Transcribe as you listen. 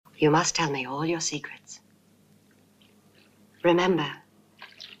You must tell me all your secrets. Remember,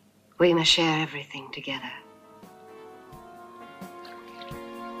 we must share everything together.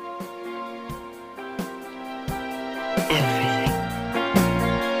 Everything.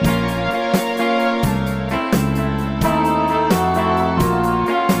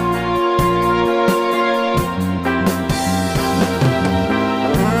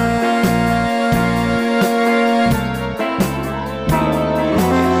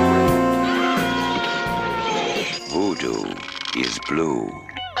 Voodoo is blue.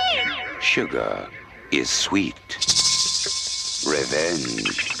 Sugar is sweet.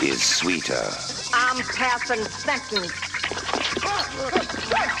 Revenge is sweeter. I'm passing sentence.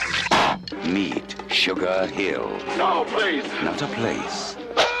 Meet Sugar Hill. No, please. Not a place,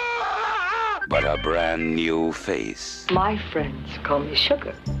 but a brand new face. My friends call me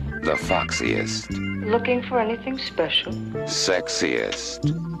Sugar. The foxiest, Looking for anything special? sexiest,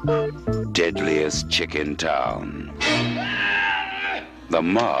 deadliest chick in town. The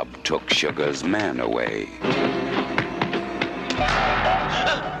mob took Sugar's man away.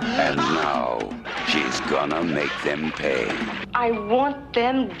 And now she's gonna make them pay. I want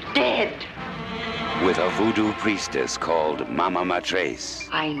them dead. With a voodoo priestess called Mama Matrace.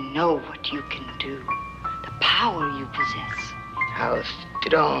 I know what you can do. The power you possess. How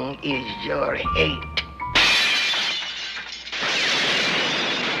strong is your hate?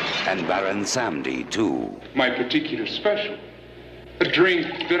 And Baron Samedi, too. My particular special. A drink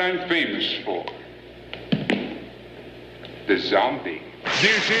that I'm famous for. The zombie.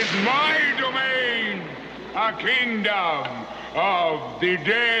 This is my domain, a kingdom of the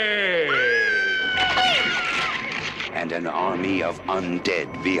dead. And an army of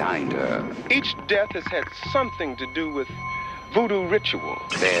undead behind her. Each death has had something to do with voodoo ritual.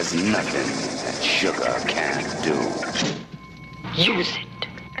 There's nothing that Sugar can't do. Use it.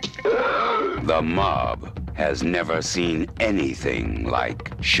 The mob has never seen anything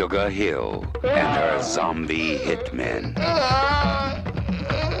like Sugar Hill and her zombie hitmen.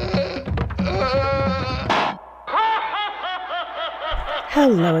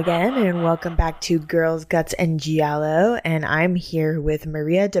 Hello again, and welcome back to Girls, Guts, and Giallo. And I'm here with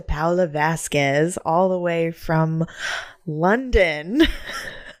Maria de Paula Vasquez, all the way from London.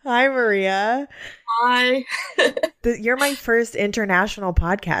 Hi, Maria. Hi. You're my first international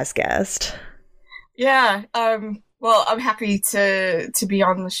podcast guest. Yeah. Well, I'm happy to be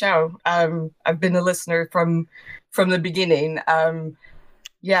on the show. I've been a listener from the beginning.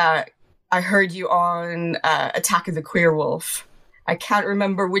 Yeah, I heard you on Attack of the Queer Wolf. I can't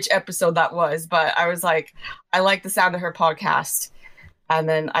remember which episode that was, but I was like, I like the sound of her podcast. And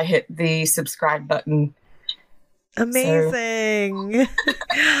then I hit the subscribe button. Amazing.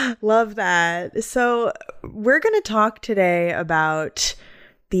 Love that. So we're going to talk today about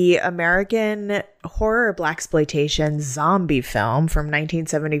the American horror blaxploitation zombie film from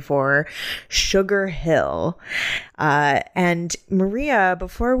 1974, Sugar Hill. And Maria,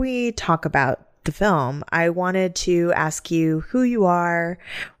 before we talk about the film, I wanted to ask you who you are,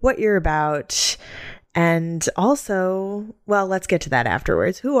 what you're about, and also, well, let's get to that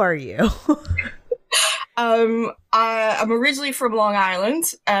afterwards. Who are you? I'm originally from Long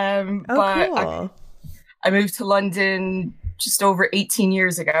Island, but cool. I moved to London just over 18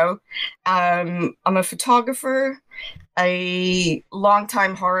 years ago. I'm a photographer, a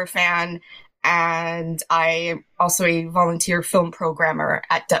longtime horror fan, and I'm also a volunteer film programmer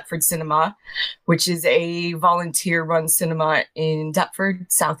at Deptford Cinema, which is a volunteer-run cinema in Deptford,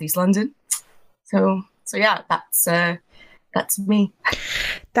 southeast London. So yeah, that's me.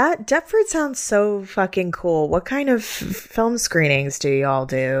 That Deptford sounds so fucking cool. What kind of film screenings do y'all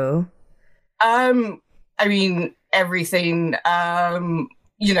do? I mean, everything.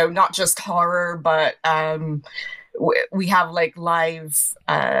 Not just horror, but we have like live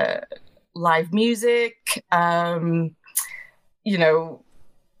music,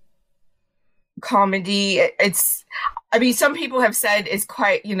 comedy. Some people have said it's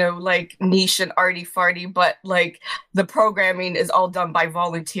quite, like niche and arty-farty, but like the programming is all done by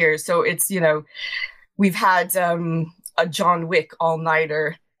volunteers. So it's, we've had a John Wick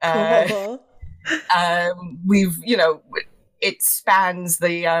all-nighter. We've, it spans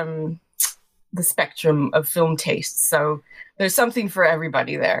the spectrum of film tastes. So there's something for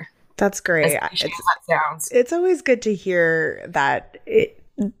everybody there. That's great. It's always good to hear that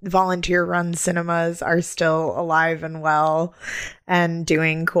volunteer-run cinemas are still alive and well and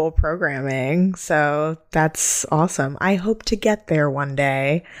doing cool programming. So that's awesome. I hope to get there one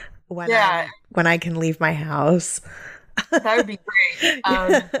day when I can leave my house. That would be great.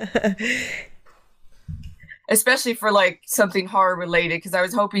 especially for like something horror related, because I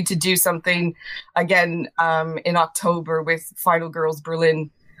was hoping to do something again in October with Final Girls Berlin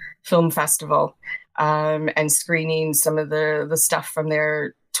Film Festival, and screening some of the stuff from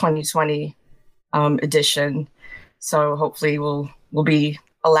their 2020 edition. So hopefully we'll be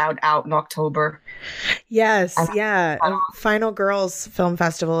allowed out in October. Yes, yeah. Final Girls Film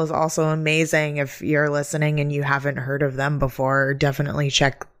Festival is also amazing. If you're listening and you haven't heard of them before, definitely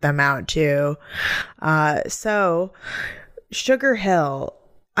check them out too. So Sugar Hill,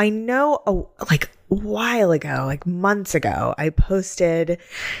 I know like a while ago, like months ago, I posted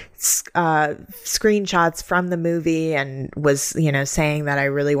screenshots from the movie and was, you know, saying that I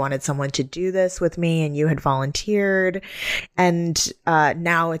really wanted someone to do this with me, and you had volunteered, and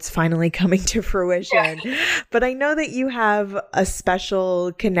now it's finally coming to fruition. But I know that you have a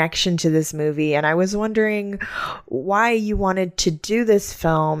special connection to this movie, and I was wondering why you wanted to do this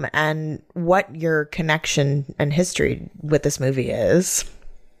film and what your connection and history with this movie is.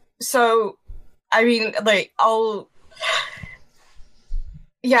 So, I mean, like,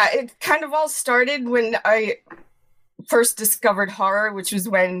 it kind of all started when I first discovered horror, which was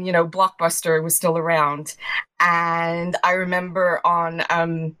when, you know, Blockbuster was still around. And I remember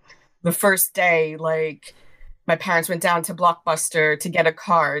on the first day, like, my parents went down to Blockbuster to get a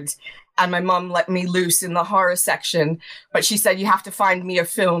card, and my mom let me loose in the horror section. But she said, you have to find me a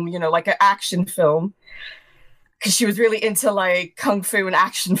film, you know, like an action film, because she was really into, like, kung fu and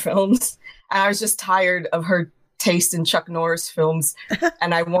action films. And I was just tired of her taste in Chuck Norris films.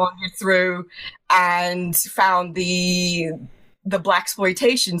 And I wandered through and found the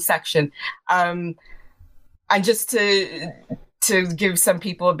blaxploitation section. And just to give some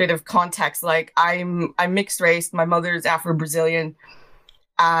people a bit of context, like, I'm mixed race. My mother's Afro-Brazilian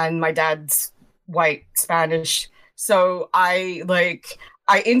and my dad's white Spanish. So I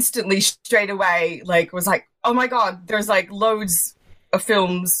instantly straight away, like, was like, oh my God, there's like loads of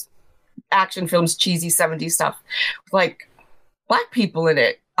films, action films, cheesy 70s stuff with like Black people in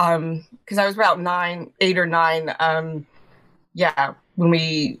it. Because I was about 8 or 9. When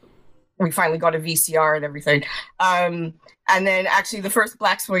we finally got a VCR and everything. And then actually the first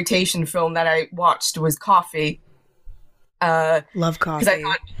blaxploitation film that I watched was Coffee. Love Coffee. Because I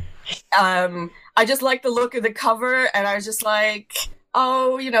thought, I just liked the look of the cover, and I was just like,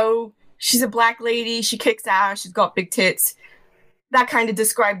 oh, you know, she's a Black lady, she kicks ass, she's got big tits. That kind of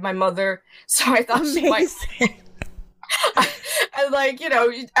described my mother. So I thought she might. And like, you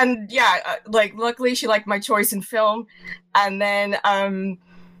know, and yeah, like luckily she liked my choice in film. And then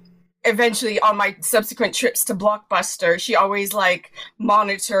eventually on my subsequent trips to Blockbuster, she always like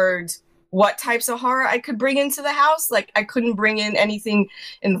monitored what types of horror I could bring into the house. Like I couldn't bring in anything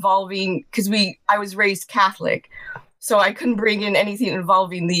involving, because I was raised Catholic, so I couldn't bring in anything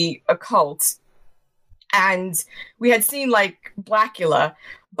involving the occult. And we had seen like Blackula,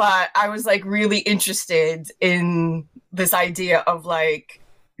 but I was like really interested in this idea of like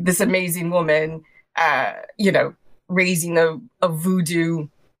this amazing woman, you know, raising a voodoo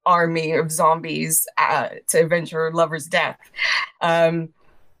army of zombies to avenge her lover's death.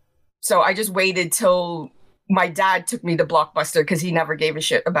 So I just waited till my dad took me to Blockbuster, because he never gave a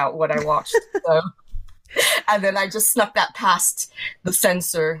shit about what I watched. So, and then I just snuck that past the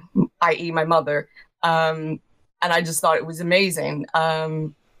censor, i.e. my mother. And I just thought it was amazing.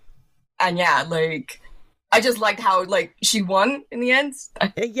 And yeah, like, I just liked how, like, she won in the end.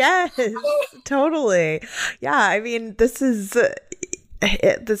 Yes, totally. Yeah, I mean, this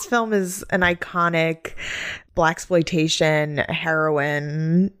film is an iconic blaxploitation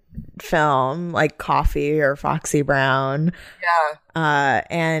heroine film, like Coffee or Foxy Brown. Yeah.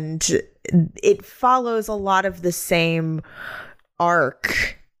 And it follows a lot of the same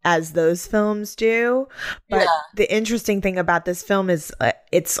arc as those films do, but the interesting thing about this film is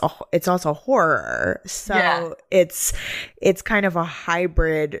it's also horror, so it's kind of a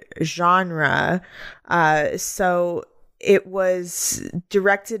hybrid genre. So it was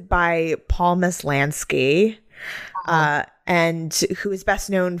directed by Paul Maslansky, and who is best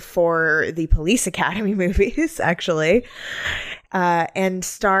known for the Police Academy movies, actually. And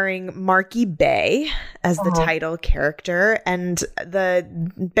starring Marky Bay as the title character. And the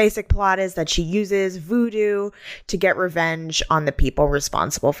basic plot is that she uses voodoo to get revenge on the people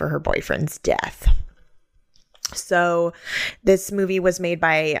responsible for her boyfriend's death. So this movie was made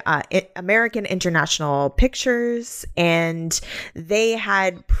by American International Pictures, and they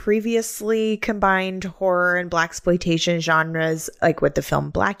had previously combined horror and blaxploitation genres, like with the film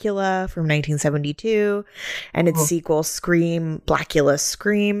Blackula from 1972 and its sequel Scream, Blackula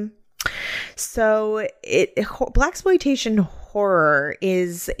Scream. So blaxploitation horror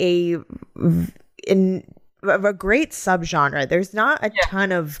is a great subgenre. There's not a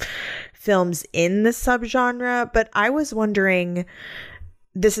ton of films in the subgenre, but I was wondering,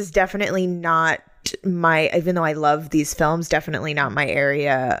 this is definitely not even though I love these films, definitely not my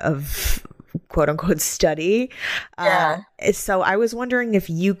area of quote unquote study. So I was wondering if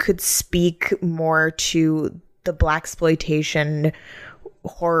you could speak more to the blaxploitation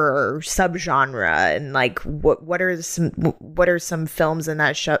horror subgenre, and like what are some films in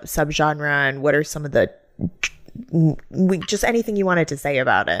that subgenre, and what are some of the just anything you wanted to say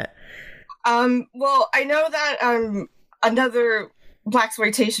about it. Well, I know that another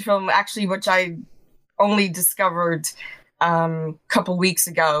blaxploitation film, actually, which I only discovered couple weeks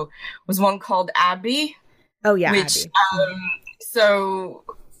ago, was one called Abby. Oh yeah, which Abby. So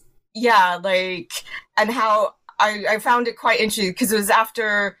yeah, like, and how I found it quite interesting because it was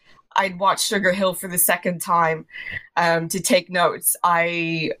after I'd watched Sugar Hill for the second time to take notes.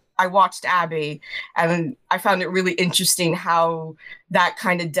 I watched Abby, and I found it really interesting how that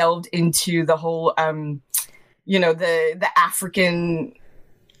kind of delved into the whole the African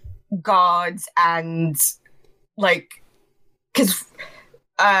gods, and like, because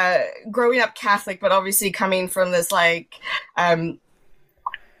growing up Catholic, but obviously coming from this like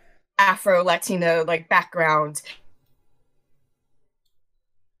Afro-Latino like background,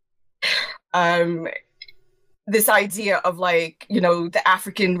 this idea of like, the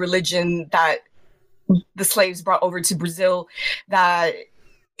African religion that the slaves brought over to Brazil, that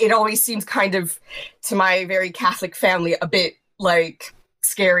it always seems kind of, to my very Catholic family, a bit like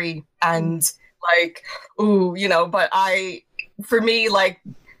scary and like, ooh, but for me, like,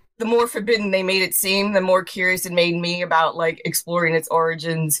 the more forbidden they made it seem, the more curious it made me about like exploring its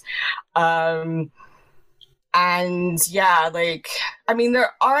origins. And yeah, like, I mean,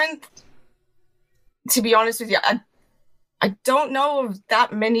 there aren't, to be honest with you, I don't know of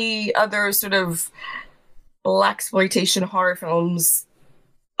that many other sort of blaxploitation horror films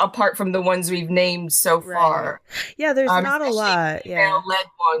apart from the ones we've named so far. Yeah, there's not a lot. Yeah, led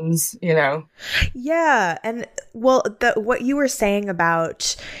ones, Yeah, and well, what you were saying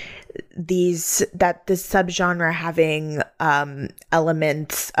about this subgenre having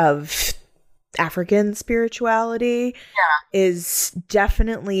elements of African spirituality is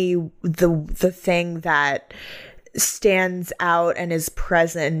definitely the thing that stands out and is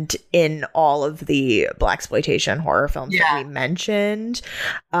present in all of the blaxploitation horror films that we mentioned.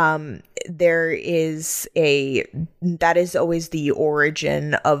 That is always the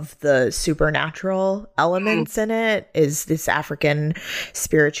origin of the supernatural elements in it, is this African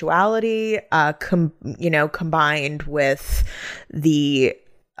spirituality, combined with the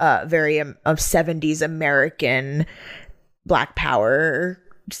very of 70s American Black Power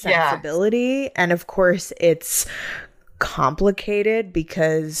sensibility. And of course it's complicated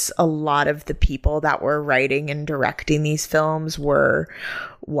because a lot of the people that were writing and directing these films were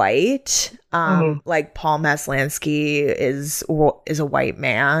white. Like Paul Maslansky is a white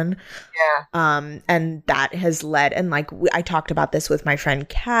man. And that has led, and like I talked about this with my friend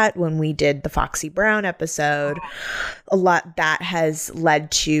Kat when we did the Foxy Brown episode, a lot that has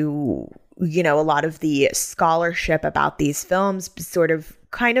led to, a lot of the scholarship about these films sort of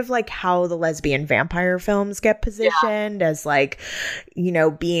kind of like how the lesbian vampire films get positioned as like,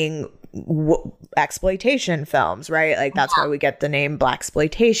 being exploitation films, right? Like that's why we get the name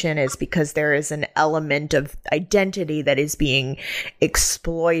blaxploitation, is because there is an element of identity that is being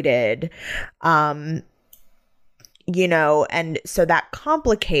exploited. And so that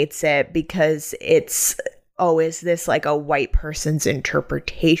complicates it because it's always this like a white person's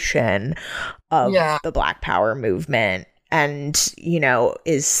interpretation of the Black Power movement. And,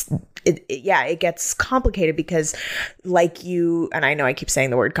 it gets complicated because like you, and I know I keep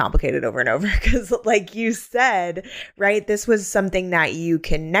saying the word complicated over and over because like you said, right, this was something that you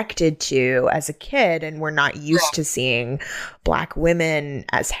connected to as a kid and we're not used to seeing Black women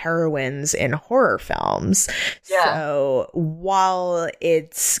as heroines in horror films. So while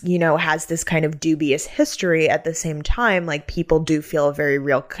it's, has this kind of dubious history, at the same time, like people do feel a very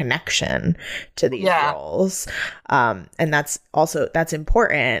real connection to these roles. And that's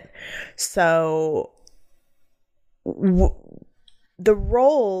important. So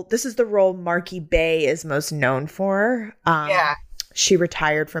this is the role Marky Bay is most known for. She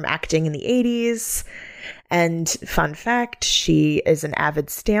retired from acting in the 80s. And fun fact, she is an avid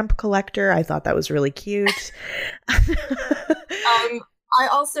stamp collector. I thought that was really cute. I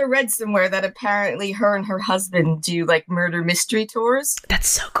also read somewhere that apparently her and her husband do like murder mystery tours. That's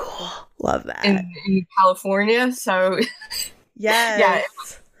so cool. Love that. In California. So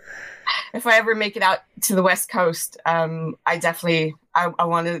yes. If I ever make it out to the West Coast, I definitely I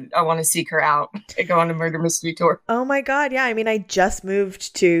want to seek her out and go on a murder mystery tour. Oh my God. Yeah. I mean, I just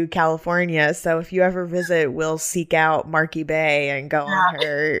moved to California. So if you ever visit, we'll seek out Marky Bay and go on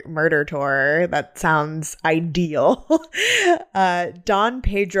her murder tour. That sounds ideal. Don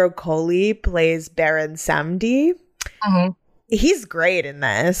Pedro Coley plays Baron Samedi. Mm-hmm. He's great in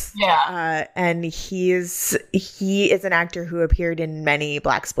this. Yeah. And he is an actor who appeared in many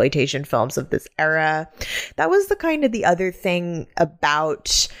blaxploitation films of this era. That was the other thing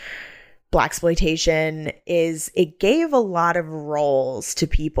about blaxploitation is it gave a lot of roles to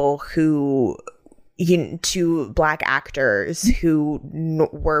people who to Black actors who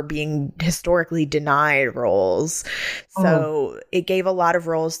were being historically denied roles. So it gave a lot of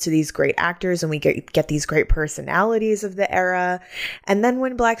roles to these great actors, and we get these great personalities of the era. And then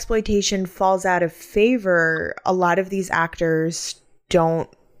when blaxploitation falls out of favor, a lot of these actors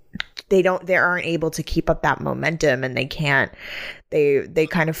they aren't able to keep up that momentum, and they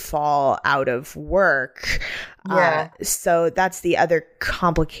kind of fall out of work. Yeah. So that's the other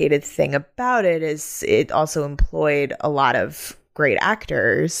complicated thing about it, is it also employed a lot of great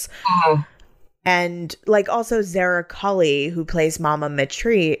actors. And like also Zara Cully, who plays Mama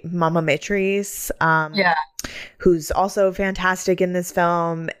Mitrice, who's also fantastic in this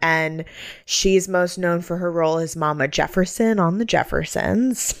film. And she's most known for her role as Mama Jefferson on The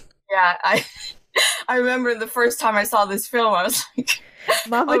Jeffersons. Yeah, I remember the first time I saw this film, I was like,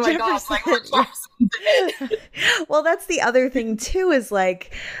 Mama Jefferson. God, well, that's the other thing too, is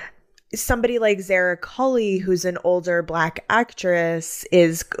like somebody like Zara Cully, who's an older Black actress,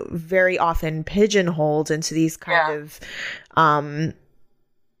 is very often pigeonholed into these kind of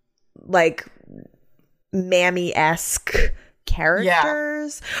like mammy-esque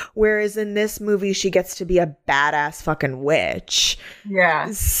characters, whereas in this movie she gets to be a badass fucking witch.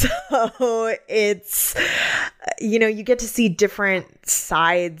 So it's, you get to see different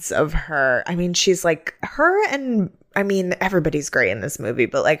sides of her. I mean, she's like her, and I mean, everybody's great in this movie,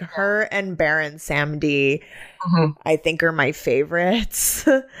 but like her and Baron Samedi, I think are my favorites.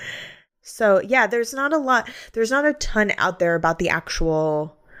 So yeah, there's not a ton out there about the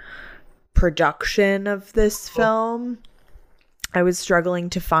actual production of this film. I was struggling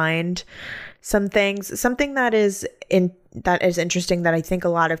to find some things. Something that is interesting that I think a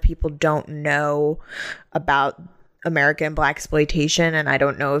lot of people don't know about American blaxploitation, and I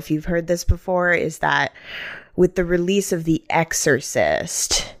don't know if you've heard this before, is that with the release of The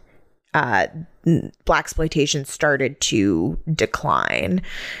Exorcist, blaxploitation started to decline,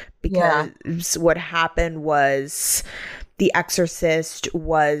 because what happened was The Exorcist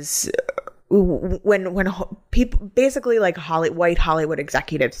was when people basically like white Hollywood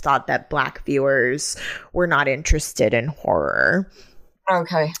executives thought that Black viewers were not interested in horror.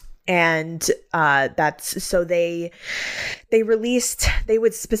 Okay. And that's so they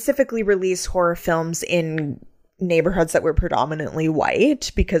would specifically release horror films in neighborhoods that were predominantly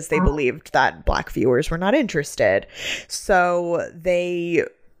white, because they believed that Black viewers were not interested. So they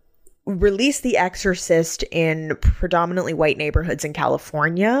released The Exorcist in predominantly white neighborhoods in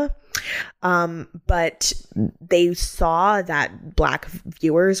California. But they saw that Black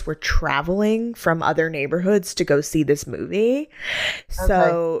viewers were traveling from other neighborhoods to go see this movie.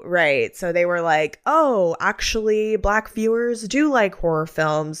 So, right. So they were like, oh, actually, Black viewers do like horror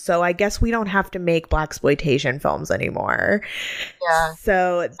films. So I guess we don't have to make blaxploitation films anymore. Yeah.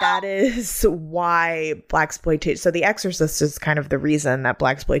 So that is why blaxploitation. So The Exorcist is kind of the reason that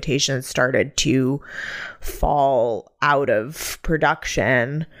blaxploitation started to fall out of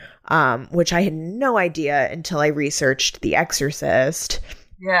production. Which I had no idea until I researched The Exorcist.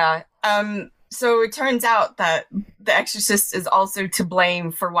 Yeah. So it turns out that The Exorcist is also to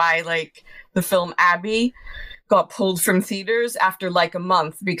blame for why, like, the film Abby got pulled from theaters after, like, a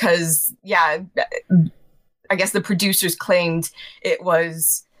month. Because, I guess the producers claimed it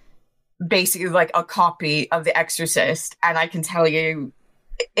was basically, like, a copy of The Exorcist. And I can tell you,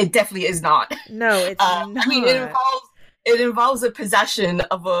 it definitely is not. No, it's not. I mean, it involves a possession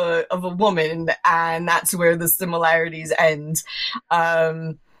of a woman, and that's where the similarities end.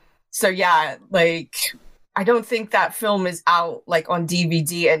 So yeah, like, I don't think that film is out like on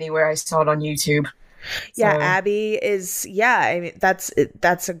DVD anywhere. I saw it on YouTube. Yeah, so. Abby is. Yeah, I mean that's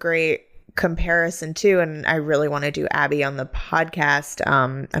a great comparison too, and I really want to do Abby on the podcast.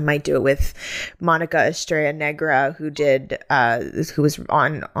 I might do it with Monica Estrella Negra, who was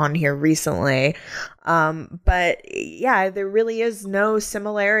on here recently. But yeah, there really is no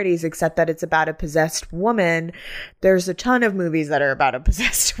similarities except that it's about a possessed woman. There's a ton of movies that are about a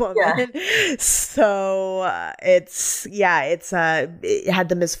possessed woman. Yeah. So it had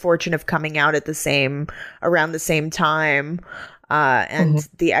the misfortune of coming out around the same time. And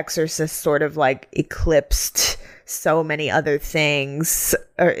The Exorcist sort of like eclipsed so many other things.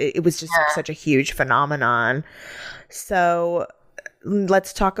 It was just like, such a huge phenomenon. So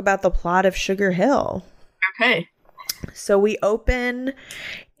let's talk about the plot of Sugar Hill. Okay. So we open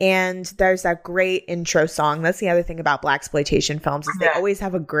and there's that great intro song. That's the other thing about blaxploitation films is they always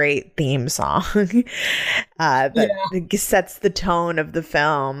have a great theme song that sets the tone of the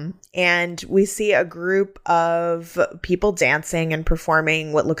film. And we see a group of people dancing and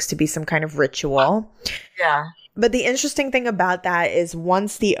performing what looks to be some kind of ritual. Yeah. But the interesting thing about that is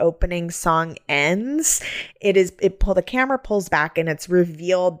once the opening song ends, the camera pulls back and it's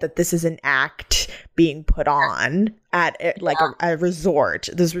revealed that this is an act being put on at a resort.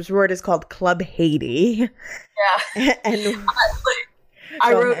 This resort is called Club Haiti. Yeah. And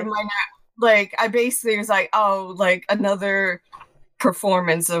I wrote in my note, I basically was like, oh, another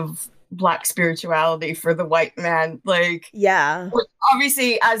performance of Black spirituality for the white man.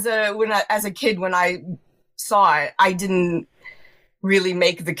 Obviously as a kid when I saw it, I didn't really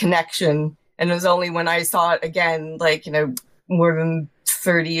make the connection, and it was only when I saw it again, more than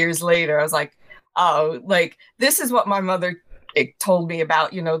 30 years later, I was like, oh, this is what my mother told me about,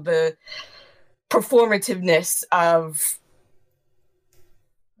 the performativeness of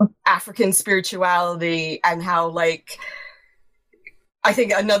African spirituality, and how I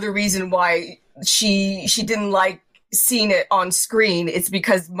think another reason why she didn't like seeing it on screen, it's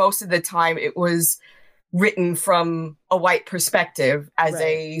because most of the time it was written from a white perspective as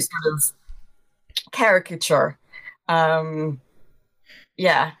a sort of caricature. Oh,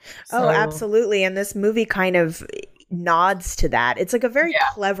 absolutely. And this movie kind of nods to that. It's like a very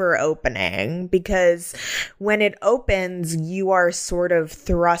clever opening, because when it opens, you are sort of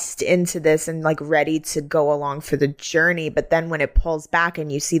thrust into this and ready to go along for the journey. But then when it pulls back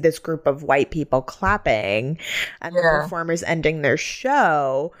and you see this group of white people clapping and the performers ending their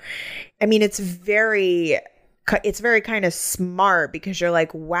show, I mean, it's very kind of smart, because you're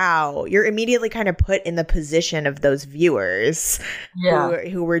like, wow, you're immediately kind of put in the position of those viewers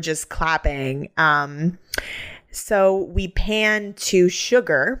who were just clapping. So we pan to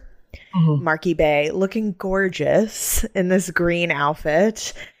Sugar, Marky Bay, looking gorgeous in this green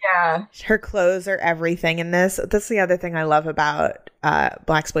outfit. Yeah. Her clothes are everything in this. That's the other thing I love about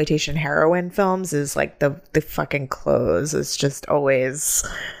blaxploitation heroine films is the fucking clothes is just always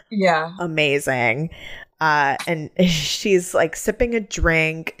amazing. And she's sipping a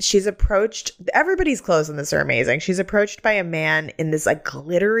drink. She's approached, everybody's clothes in this are amazing. She's approached by a man in this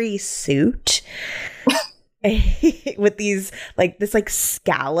glittery suit. With these this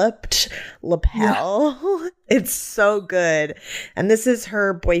scalloped lapel. It's so good. And this is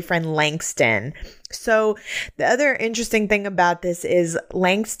her boyfriend Langston. So the other interesting thing about this is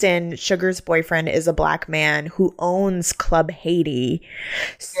Langston, Sugar's boyfriend, is a black man who owns Club Haiti.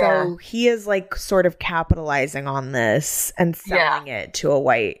 So he is sort of capitalizing on this and selling it to a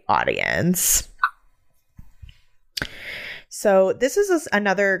white audience. So this is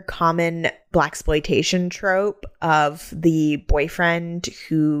another common blaxploitation trope of the boyfriend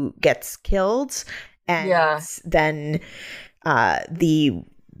who gets killed, and then the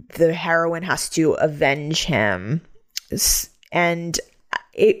heroine has to avenge him. And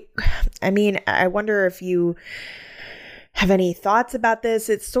I wonder if you have any thoughts about this.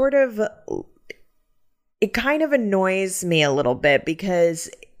 It kind of annoys me a little bit, because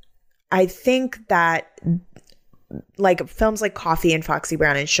I think that films like Coffee and Foxy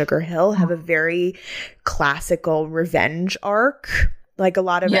Brown and Sugar Hill have a very classical revenge arc, like a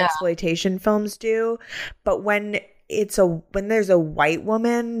lot of exploitation films do. But when there's a white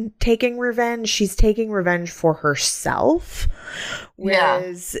woman taking revenge, she's taking revenge for herself.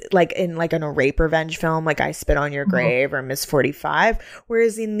 Whereas in a rape revenge film, like I Spit on Your Grave or Miss 45.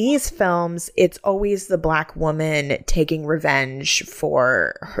 Whereas in these films, it's always the black woman taking revenge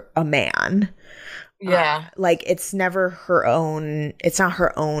for a man. It's never her own, it's not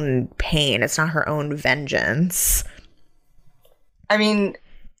her own pain, it's not her own vengeance. I mean,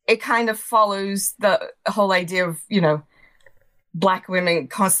 it kind of follows the whole idea of, black women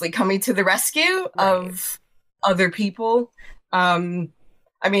constantly coming to the rescue of other people. I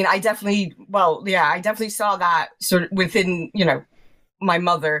definitely saw that sort of within, my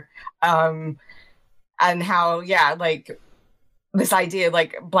mother, and how, this idea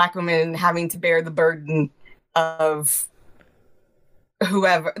black women having to bear the burden of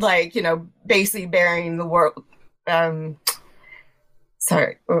whoever, basically bearing the world.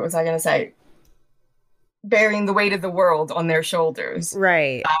 Sorry, what was I going to say? Bearing the weight of the world on their shoulders.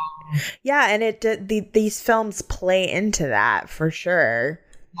 Right. And these films play into that for sure.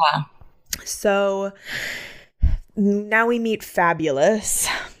 Yeah. So now we meet Fabulous,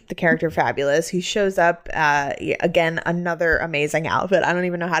 the character Fabulous, who shows up, again, another amazing outfit. I don't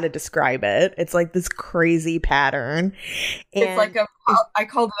even know how to describe it. It's like this crazy pattern. And it's like I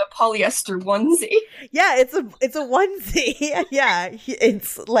called it a polyester onesie. Yeah, it's a onesie. Yeah,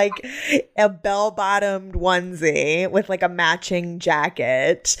 it's like a bell-bottomed onesie with like a matching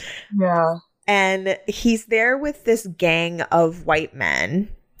jacket. Yeah. And he's there with this gang of white men.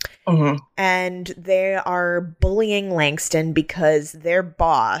 Mm-hmm. And they are bullying Langston because their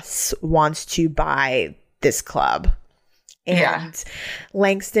boss wants to buy this club. And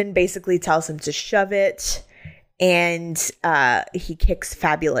Langston basically tells him to shove it. And he kicks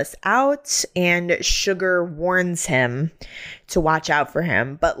Fabulous out. And Sugar warns him to watch out for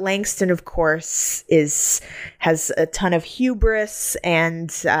him. But Langston, of course, has a ton of hubris.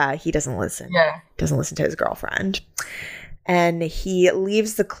 And he doesn't listen. Yeah. Doesn't listen to his girlfriend. And he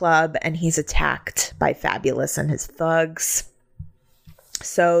leaves the club and he's attacked by Fabulous and his thugs.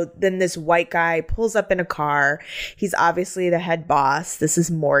 So then this white guy pulls up in a car. He's obviously the head boss. This is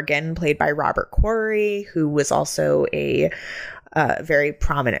Morgan, played by Robert Quarry, who was also a very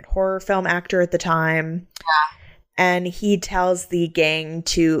prominent horror film actor at the time. Yeah. And he tells the gang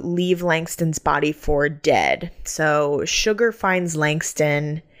to leave Langston's body for dead. So Sugar finds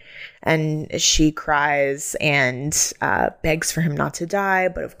Langston. And she cries and begs for him not to die.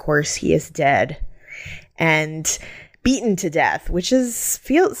 But of course, he is dead and beaten to death, which seems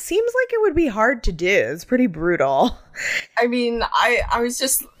like it would be hard to do. It's pretty brutal. I mean, I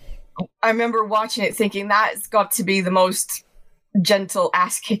remember watching it thinking that's got to be the most gentle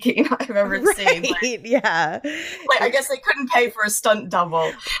ass kicking I've ever seen. Like, yeah. Like, I guess they couldn't pay for a stunt double.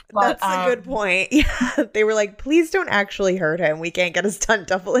 But, that's a good point. Yeah. They were like, please don't actually hurt him. We can't get a stunt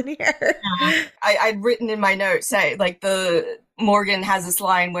double in here. I'd written in my notes, say, like, the Morgan has this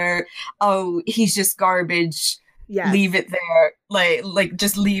line where, oh, he's just garbage. Yes. Leave it there. Like,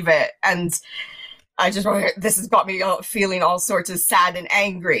 just leave it. And I just wrote, this has got me feeling all sorts of sad and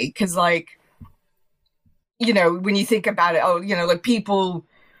angry. Because, like, you know, when you think about it, like people,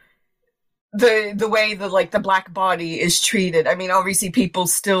 the way the black body is treated. I mean, obviously people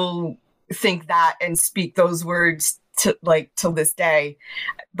still think that and speak those words till this day.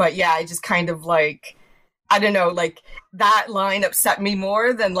 But yeah, I just kind of like, I don't know, like that line upset me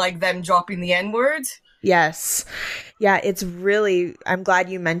more than like them dropping the N-word. Yes. Yeah, it's really, I'm glad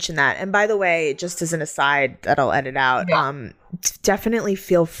you mentioned that. And by the way, just as an aside that I'll edit out, definitely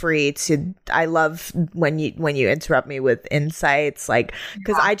feel free to, I love when you interrupt me with insights, like,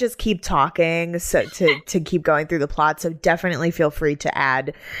 because I just keep talking so to keep going through the plot. So definitely feel free to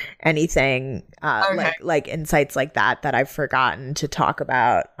add anything like insights like that I've forgotten to talk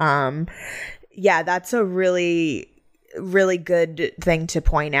about. Yeah, that's a really, really good thing to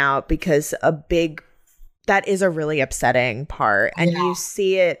point out, because that is a really upsetting part. And you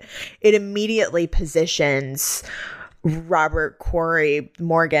see it immediately positions Robert Quarry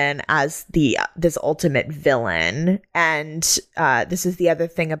Morgan as this ultimate villain. And this is the other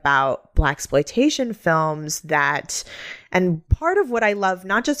thing about blaxploitation films and part of what I love,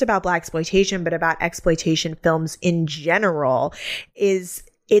 not just about blaxploitation, but about exploitation films in general, is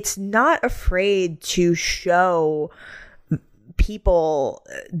it's not afraid to show people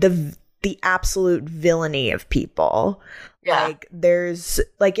the absolute villainy of people. Yeah. Like there's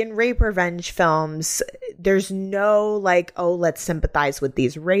like in rape revenge films, there's no like, oh, let's sympathize with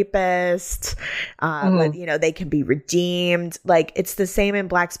these rapists. They can be redeemed. Like it's the same in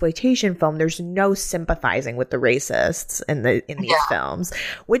blaxploitation film. There's no sympathizing with the racists in these films,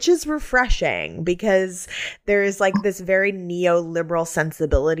 which is refreshing, because there is like this very neoliberal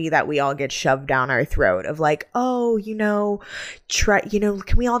sensibility that we all get shoved down our throat of like, oh,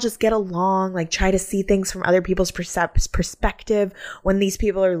 can we all just get along? Like try to see things from other people's perspective, when these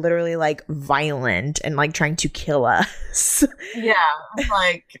people are literally like violent and like trying to kill us. Yeah,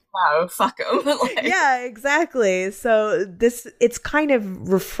 like, wow, fuck them. Yeah, exactly. So it's kind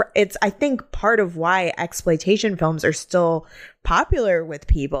of it's I think part of why exploitation films are still popular with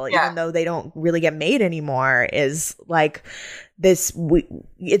people, even though they don't really get made anymore, is like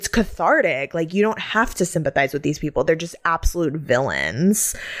it's cathartic. Like you don't have to sympathize with these people. They're just absolute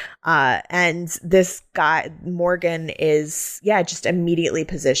villains. And this guy, Morgan, is, just immediately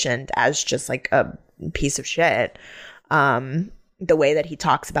positioned as just like a piece of shit. The way that he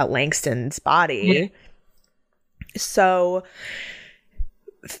talks about Langston's body. So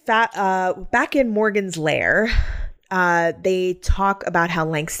back in Morgan's lair, They talk about how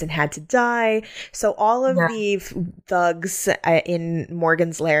Langston had to die. So all of the thugs in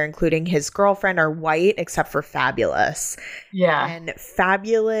Morgan's lair, including his girlfriend, are white except for Fabulous. Yeah. And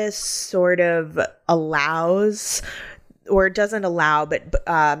Fabulous sort of allows, or doesn't allow, but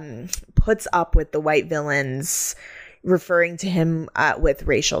puts up with the white villains, referring to him with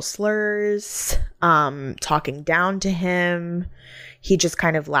racial slurs, talking down to him. He just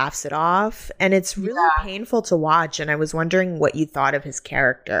kind of laughs it off, and it's really painful to watch. And I was wondering what you thought of his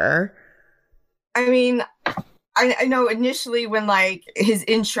character. I mean, I know initially when like his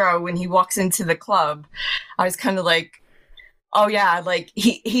intro, when he walks into the club, I was kind of like, oh yeah, like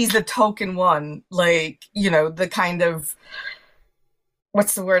he's the token one, like, you know, the kind of,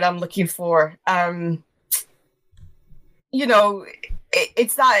 what's the word I'm looking for? You know,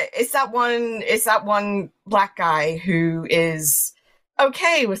 it's that one black guy who is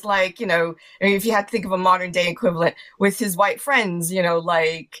okay with, like, you know, I mean, if you had to think of a modern day equivalent, with his white friends, you know,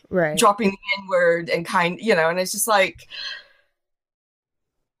 like dropping the N-word and you know, and it's just like,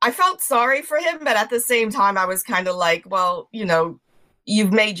 I felt sorry for him, but at the same time, I was kind of like, well, you know,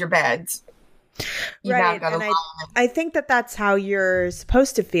 you've made your bed. Right, and I think that that's how you're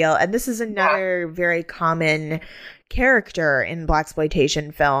supposed to feel. And this is another very common character in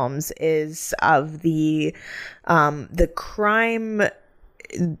blaxploitation films, is of the crime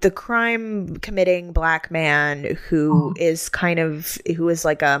committing black man who is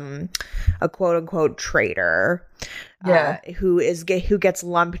like a quote unquote traitor. Who gets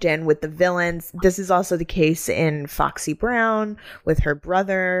lumped in with the villains. This is also the case in Foxy Brown with her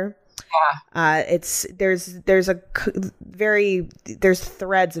brother. There's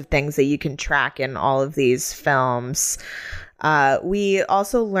threads of things that you can track in all of these films. We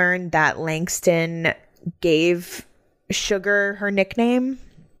also learned that Langston gave Sugar her nickname.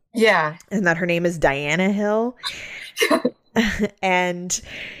 Yeah. And that her name is Diana Hill. And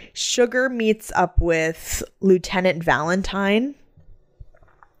Sugar meets up with Lieutenant Valentine,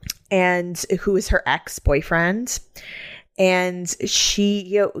 and who is her ex-boyfriend. And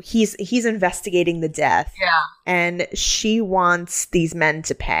he's investigating the death. Yeah. And she wants these men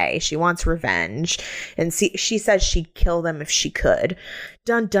to pay. She wants revenge. And she says she'd kill them if she could.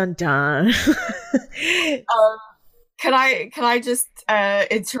 Dun, dun, dun. Can I just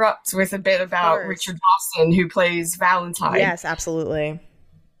interrupt with a bit about Richard Dawson, who plays Valentine? Yes, absolutely.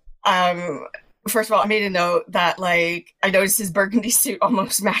 First of all, I made a note that, like, I noticed his burgundy suit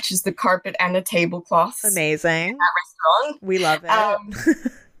almost matches the carpet and the tablecloths. Amazing. In that restaurant. We love it.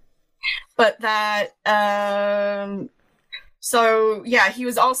 But that, so yeah, he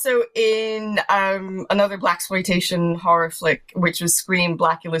was also in another blaxploitation horror flick, which was Scream,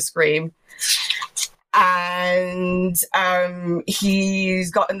 Blackula Scream. And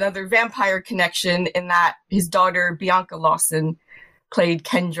he's got another vampire connection in that his daughter, Bianca Lawson, played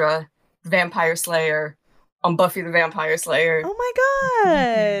Kendra, the Vampire Slayer, on Buffy the Vampire Slayer. Oh my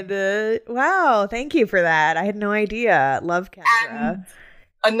god. Wow, thank you for that. I had no idea. Love Kendra. And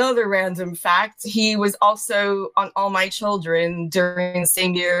another random fact, he was also on All My Children during the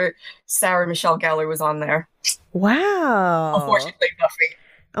same year Sarah Michelle Gellar was on there. Wow. Unfortunately, Buffy.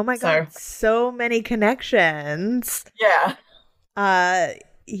 Oh my god, so many connections. Yeah.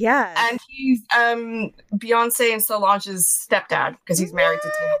 Yeah. And he's Beyonce and Solange's stepdad, because he's married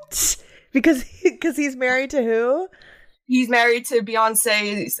to Taylor. Because he's married to who? He's married to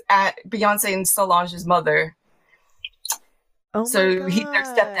Beyonce and Solange's mother. Oh, so my God. He's their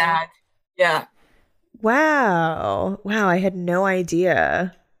stepdad. Yeah. Wow, I had no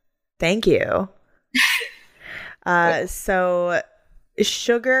idea. Thank you. So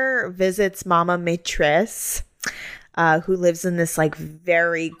Sugar visits Mama Maîtresse, who lives in this like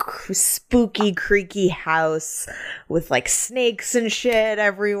very spooky, creaky house with like snakes and shit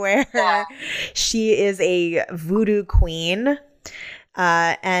everywhere. Yeah. She is a voodoo queen.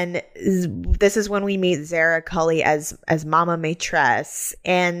 And this is when we meet Zara Cully as Mama Maîtresse.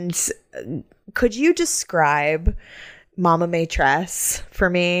 And could you describe Mama Maîtresse for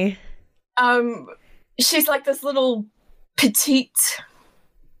me? She's like this little petite,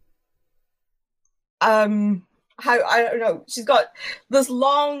 I don't know. She's got this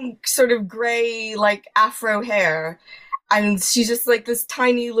long sort of gray, like afro hair, and she's just like this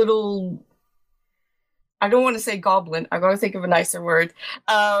tiny little, I don't want to say goblin. I gotta think of a nicer word.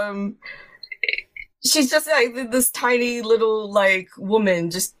 She's just like this tiny little like woman.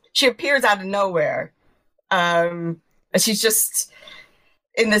 Just she appears out of nowhere, and she's just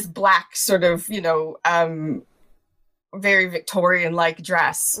in this black sort of, you know, very Victorian like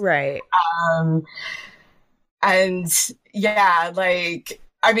dress, right? And yeah, like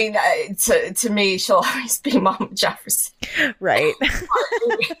I mean, to me, she'll always be Mama Jefferson. Right.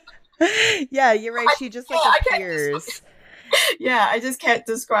 Yeah, you're right. She just like appears. Yeah, I just can't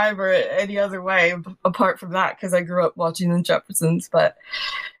describe her any other way apart from that because I grew up watching the Jeffersons. But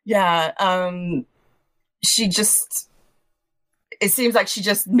yeah, she just, it seems like she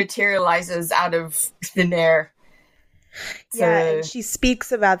just materializes out of thin air. Yeah, and she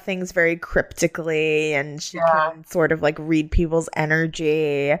speaks about things very cryptically, and she can sort of like read people's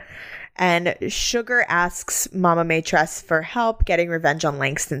energy. And Sugar asks Mama Maitresse for help getting revenge on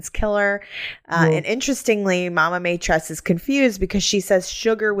Langston's killer. And interestingly, Mama Maitresse is confused because she says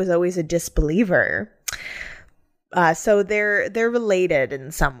Sugar was always a disbeliever. So they're related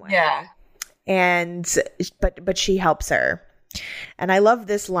in some way. Yeah. And but she helps her. And I love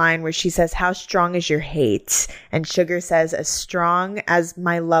this line where she says, "How strong is your hate?" And Sugar says, "As strong as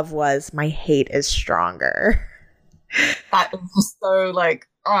my love was, my hate is stronger." That is just so like,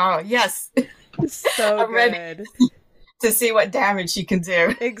 oh, yes. So I'm good. ready to see what damage she can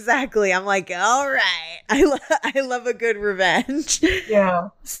do. Exactly. I'm like, all right. I love a good revenge. Yeah.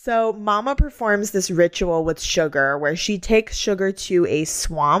 So Mama performs this ritual with Sugar where she takes Sugar to a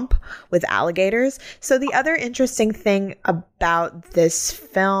swamp with alligators. So the other interesting thing about this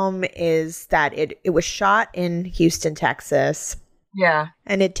film is that it was shot in Houston, Texas. Yeah.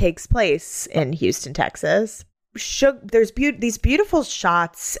 And it takes place in Houston, Texas. There's these beautiful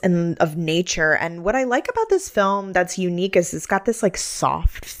shots of nature, and what I like about this film that's unique is it's got this like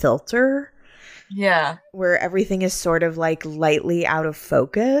soft filter, where everything is sort of like lightly out of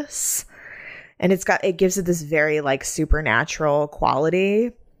focus, and it gives it this very like supernatural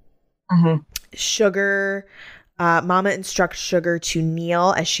quality. Sugar, Mama instructs Sugar to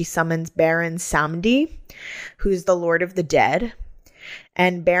kneel as she summons Baron Samedi, who's the Lord of the Dead,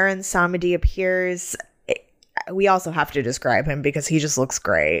 and Baron Samedi appears. We also have to describe him because he just looks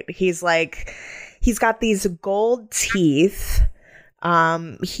great. He's got these gold teeth.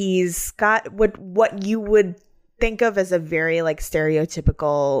 He's got what you would think of as a very like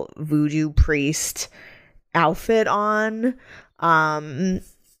stereotypical voodoo priest outfit on. And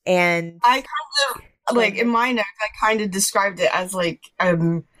I kind of like in my notes, I kind of described it as like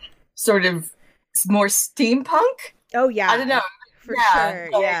sort of more steampunk. Oh yeah. I don't know. For sure.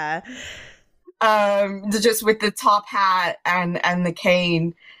 Like, yeah. Just with the top hat and the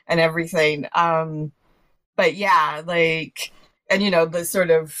cane and everything. But yeah, like, and you know, the sort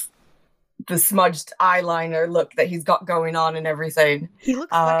of the smudged eyeliner look that he's got going on and everything. He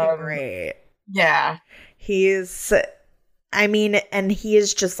looks fucking great. Yeah. He is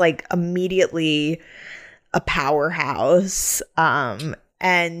just like immediately a powerhouse.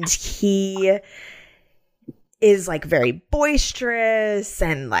 And he is like very boisterous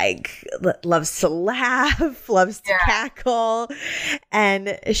and like loves to laugh, loves to cackle.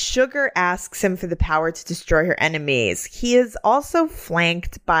 And Sugar asks him for the power to destroy her enemies. He is also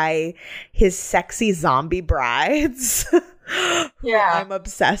flanked by his sexy zombie brides, who I'm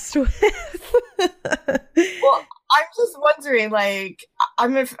obsessed with. Well, I'm just wondering, like,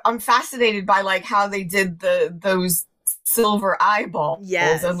 I'm fascinated by like how they did those silver eyeballs.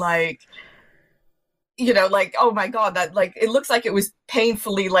 Yes. And like, you know, like, oh my God, that like, it looks like it was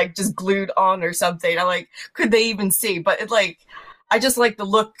painfully like just glued on or something. I like, could they even see? But it like, I just like the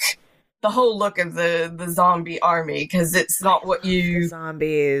whole look of the zombie army, because it's not what the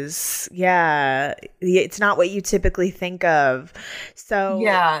zombies. Yeah. It's not what you typically think of. So,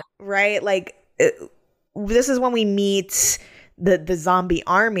 yeah. Right. Like, this is when we meet the zombie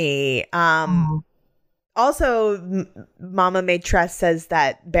army. Also, Mama Maitresse says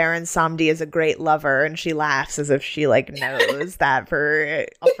that Baron Samedi is a great lover, and she laughs as if she like knows that for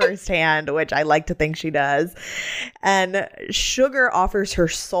firsthand, which I like to think she does. And Sugar offers her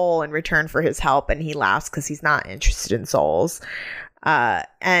soul in return for his help, and he laughs because he's not interested in souls. But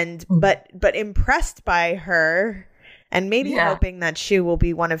impressed by her, and maybe hoping that she will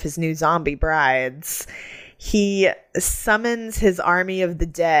be one of his new zombie brides, he summons his army of the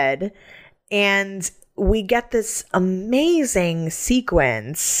dead, and we get this amazing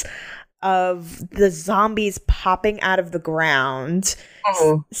sequence of the zombies popping out of the ground,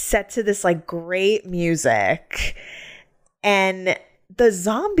 set to this like great music. And the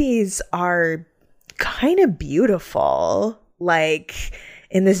zombies are kind of beautiful, like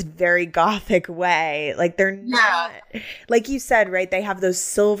in this very gothic way. Like they're not, like you said, right? They have those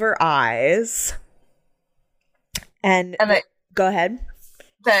silver eyes. And go ahead.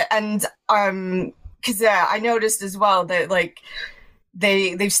 Because I noticed as well that like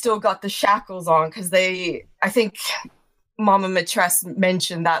they've still got the shackles on, because I think Mama Maitresse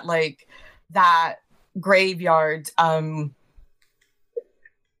mentioned that like that graveyard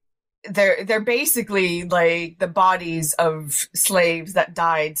they're basically like the bodies of slaves that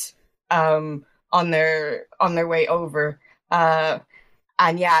died on their way over.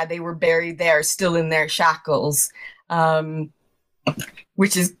 And yeah, they were buried there, still in their shackles,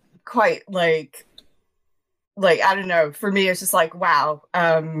 which is quite like I don't know. For me, it's just like, wow.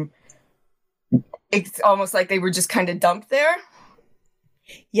 It's almost like they were just kind of dumped there.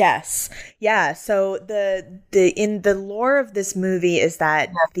 Yes. Yeah. So in the lore of this movie is that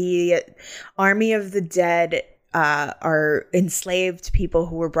the Army of the Dead are enslaved people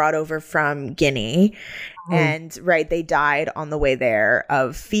who were brought over from Guinea. And they died on the way there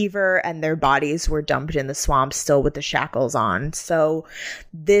of fever, and their bodies were dumped in the swamp still with the shackles on. So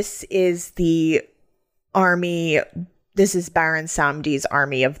this is the army. This is Baron Samdi's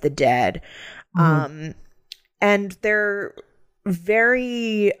Army of the Dead. And they're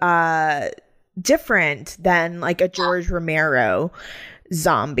very different than like a George Romero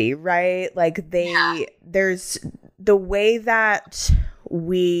zombie, right? Like there's the way that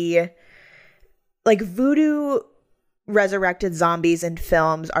we like voodoo resurrected zombies in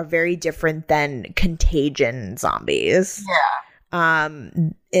films are very different than Contagion zombies.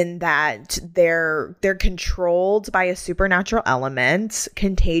 In that they're controlled by a supernatural element.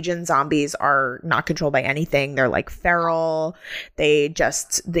 Contagion zombies are not controlled by anything. They're like feral. They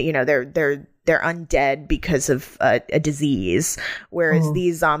just, they're undead because of a disease. Whereas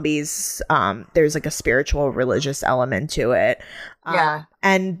these zombies, there's like a spiritual religious element to it.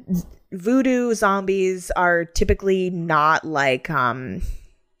 And voodoo zombies are typically not like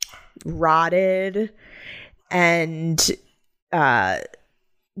rotted and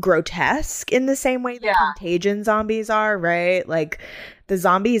grotesque in the same way that Contagion zombies are, right? Like the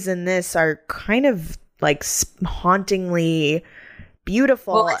zombies in this are kind of like hauntingly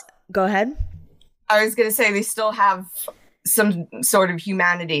beautiful. Well, go ahead. I was gonna say they still have some sort of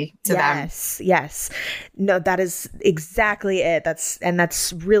humanity to them. Yes. No, that is exactly it.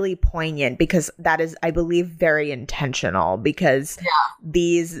 That's really poignant because that is, I believe, very intentional because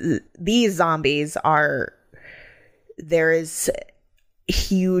these zombies are, there is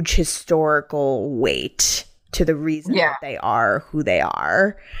huge historical weight to the reason that they are who they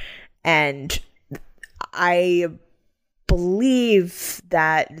are. And I believe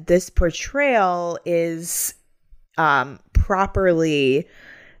that this portrayal is properly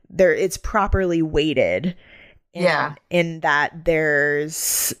weighted in that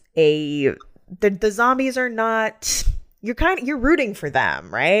there's the zombies are not, you're rooting for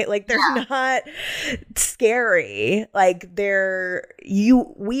them, right? Like they're not scary. Like whereas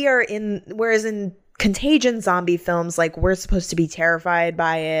in Contagion zombie films, like we're supposed to be terrified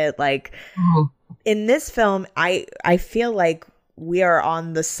by it. Like in this film, I feel like we are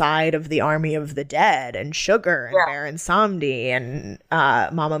on the side of the Army of the Dead and Sugar and Baron Samdi and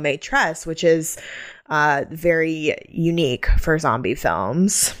Mama Maitresse, which is very unique for zombie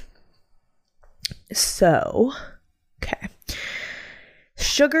films. So, okay.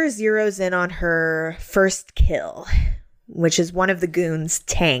 Sugar zeroes in on her first kill, which is one of the goons,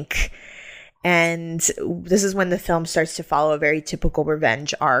 Tank. And this is when the film starts to follow a very typical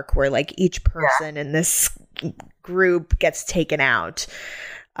revenge arc where like each person in this group gets taken out.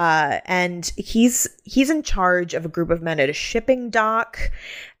 And he's in charge of a group of men at a shipping dock.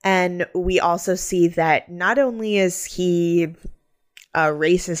 And we also see that not only is he a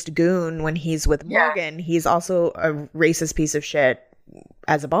racist goon when he's with Morgan, he's also a racist piece of shit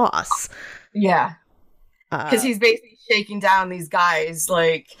as a boss. Yeah. Because he's basically shaking down these guys,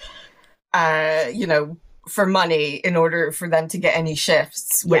 like, for money in order for them to get any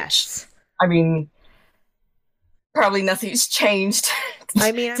shifts, which, I mean, probably nothing's changed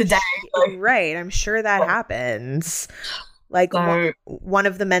today. Right. I'm sure that happens. Like, one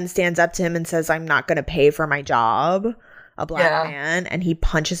of the men stands up to him and says, "I'm not going to pay for my job," a black man, and he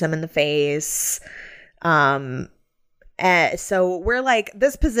punches him in the face. So we're like,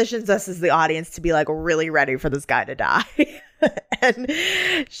 this positions us as the audience to be like really ready for this guy to die. And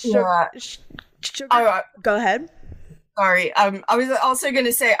Sugar, go ahead. Sorry. I was also going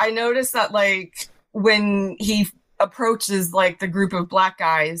to say, I noticed that like when he approaches like the group of black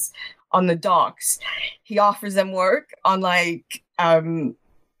guys on the docks, he offers them work on like on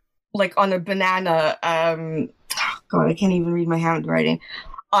a banana. God, I can't even read my handwriting.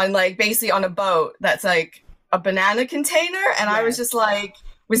 On like basically on a boat that's like a banana container, and I was just like,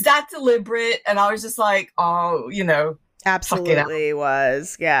 was that deliberate? And I was just like, oh, absolutely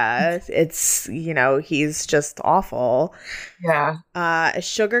was. Yeah, it's he's just awful. Yeah.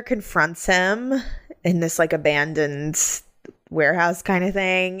 Sugar confronts him in this like abandoned warehouse kind of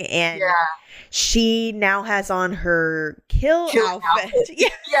thing, and she now has on her kill outfit.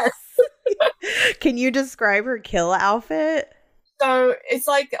 Yes. Can you describe her kill outfit? So it's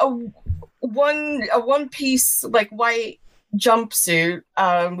like a one piece like white jumpsuit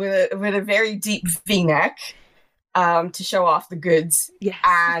with a very deep V-neck to show off the goods. Yes.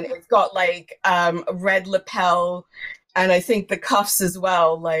 And it's got like a red lapel, and I think the cuffs as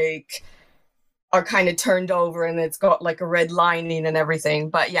well like are kind of turned over, and it's got like a red lining and everything.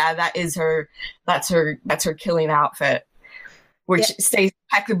 But yeah, that's her killing outfit, which stays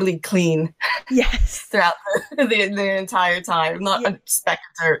impeccably clean. Yes. Throughout the entire time. Not a speck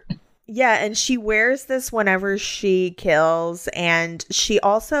of dirt. Yeah, and she wears this whenever she kills, and she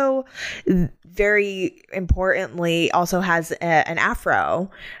also, very importantly, also has an afro.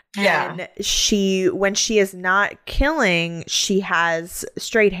 Yeah. And when she is not killing, she has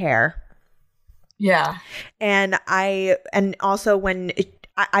straight hair. Yeah. And also when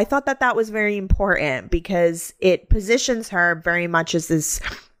I thought that was very important because it positions her very much as this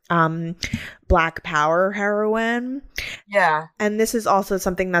Black Power heroine. Yeah. And this is also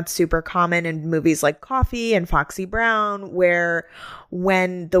something that's super common in movies like Coffy and Foxy Brown, where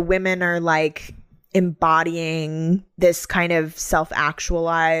when the women are like embodying this kind of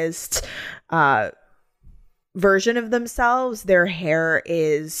self-actualized version of themselves, their hair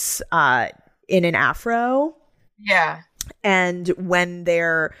is in an afro. Yeah. And when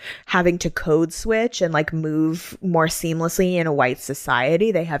they're having to code switch and like move more seamlessly in a white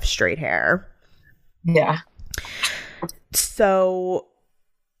society, they have straight hair. Yeah. So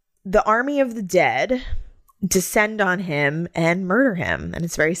the army of the dead descend on him and murder him, and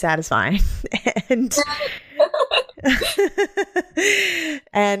it's very satisfying.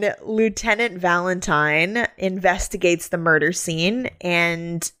 And Lieutenant Valentine investigates the murder scene,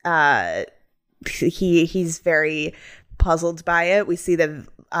 and he's very puzzled by it. We see that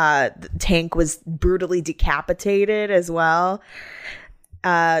the Tank was brutally decapitated as well.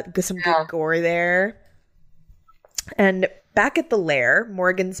 Some good gore there. And back at the lair,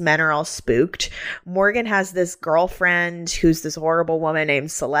 Morgan's men are all spooked. Morgan has this girlfriend who's this horrible woman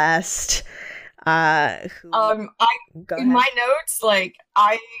named Celeste. My notes, like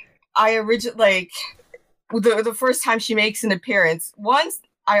I originally like the first time she makes an appearance. Once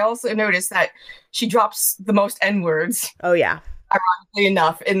I also noticed that she drops the most N-words. Oh yeah. Ironically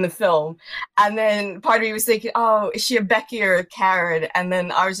enough, in the film. And then part of me was thinking, oh, is she a Becky or a Karen? And then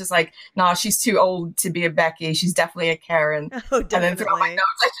I was just like, no, she's too old to be a Becky. She's definitely a Karen. Oh, definitely. And then throughout my notes,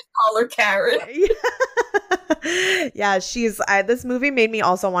 I just call her Karen. Yeah, this movie made me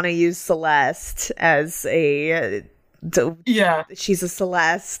also want to use Celeste as a... yeah. She's a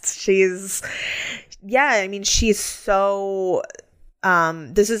Celeste. She's so...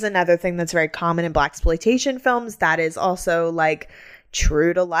 this is another thing that's very common in blaxploitation films that is also like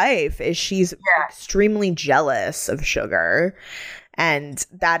true to life, is she's extremely jealous of Sugar, and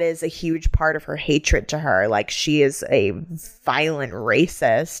that is a huge part of her hatred to her. Like, she is a violent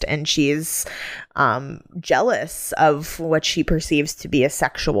racist, and she's jealous of what she perceives to be a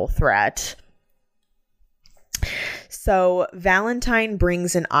sexual threat. So Valentine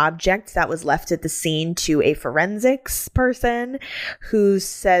brings an object that was left at the scene to a forensics person who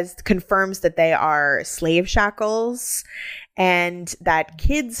confirms that they are slave shackles and that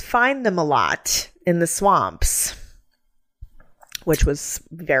kids find them a lot in the swamps, which was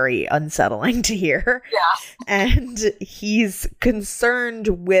very unsettling to hear. Yeah. And he's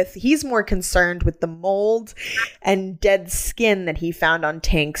more concerned with the mold and dead skin that he found on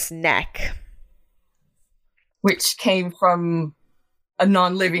Tank's neck, which came from a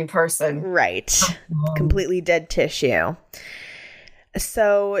non-living person. Right. Completely dead tissue.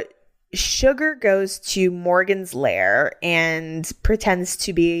 So Sugar goes to Morgan's lair and pretends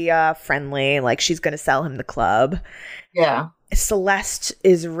to be friendly, like she's going to sell him the club. Yeah. Celeste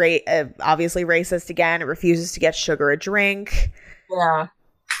is obviously racist again. Refuses to get Sugar a drink. Yeah.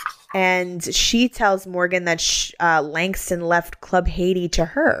 And she tells Morgan that Langston left Club Haiti to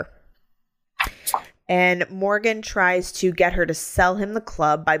her. And Morgan tries to get her to sell him the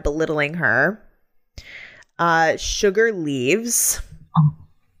club by belittling her. Sugar leaves.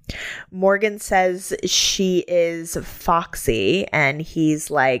 Morgan says she is foxy, and he's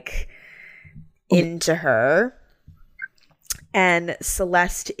like into her. And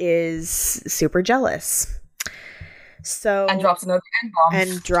Celeste is super jealous. So and drops another N-bomb.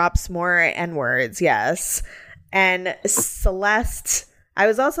 And drops more N-words, yes. And Celeste... I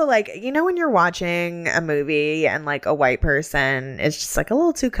was also like, when you're watching a movie and like a white person is just like a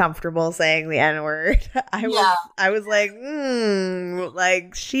little too comfortable saying the N-word. I was like,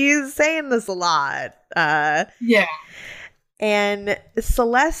 like she's saying this a lot. Yeah. And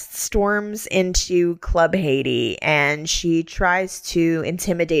Celeste storms into Club Haiti and she tries to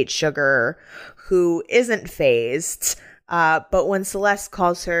intimidate Sugar, who isn't fazed. But when Celeste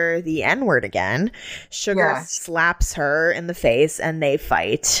calls her the N-word again, Sugar slaps her in the face and they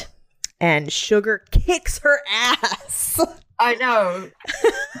fight. And Sugar kicks her ass. I know.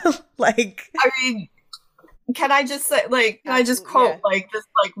 Like, I mean, can I just say, like, can I just quote, like, this,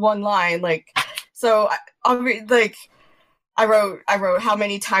 like, one line? Like, so, I wrote, how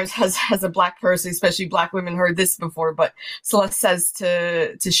many times has a Black person, especially Black women, heard this before? But Celeste says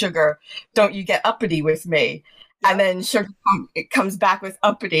to Sugar, "Don't you get uppity with me." Yep. And then Sugar comes back with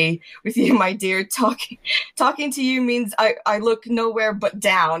uppity with you, my dear. Talking to you means I look nowhere but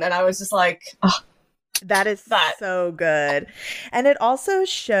down. And I was just like, oh, that is so good. And it also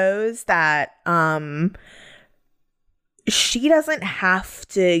shows that she doesn't have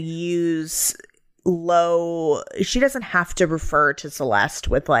to use she doesn't have to refer to Celeste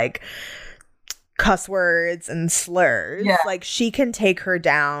with like cuss words and slurs. Yeah. Like, she can take her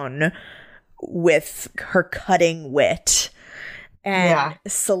down with her cutting wit. And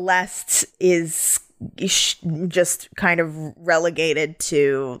Celeste is just kind of relegated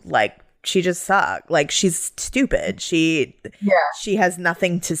to, like, she just sucks. Like, she's stupid. She has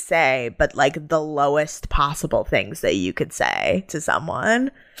nothing to say but, like, the lowest possible things that you could say to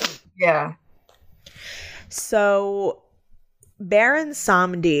someone. Yeah. So Baron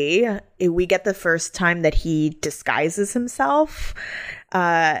Samedi, we get the first time that he disguises himself.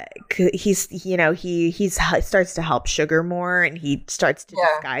 He starts to help Sugar more, and he starts to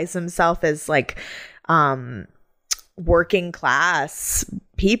disguise himself as like working class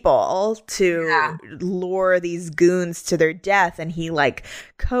people to lure these goons to their death. And he like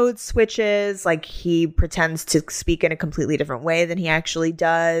code switches, like he pretends to speak in a completely different way than he actually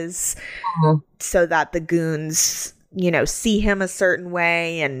does, so that the goons, you know, see him a certain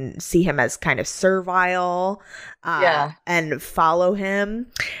way and see him as kind of servile and follow him.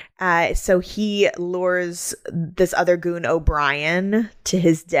 So he lures this other goon, O'Brien, to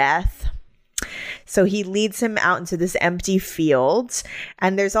his death. So he leads him out into this empty field.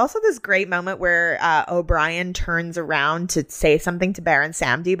 And there's also this great moment where O'Brien turns around to say something to Baron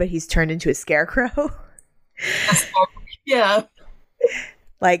Samedi, but he's turned into a scarecrow. Yeah.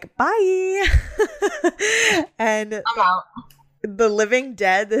 Like, bye. And I'm out. The living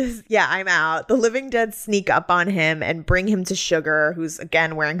dead, I'm out. The living dead sneak up on him and bring him to Sugar, who's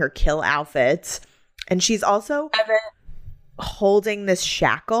again wearing her kill outfit. And she's also holding this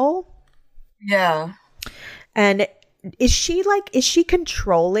shackle. Yeah. And is she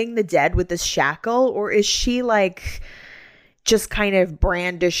controlling the dead with this shackle, or is she like just kind of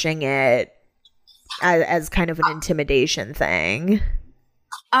brandishing it as kind of an intimidation thing?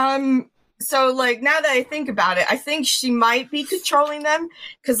 So like, now that I think about it, I think she might be controlling them,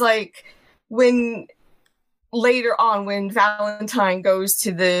 because like when later on, when Valentine goes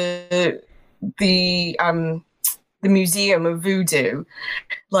to the Museum of Voodoo,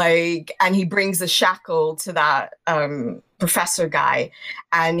 like, and he brings a shackle to that professor guy,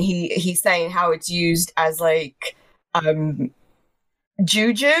 and he's saying how it's used as like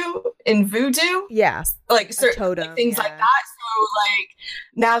juju in voodoo, like certain totem, things like that. So like,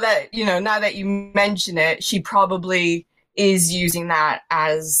 now that you mention it, she probably is using that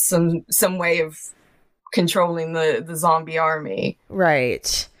as some way of controlling the zombie army,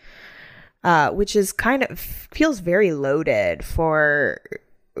 right? Which is kind of feels very loaded for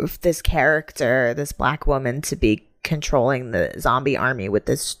this character, this Black woman, to be controlling the zombie army with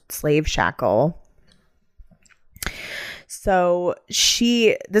this slave shackle. So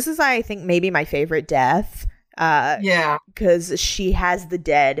this is, I think, maybe my favorite death. Because she has the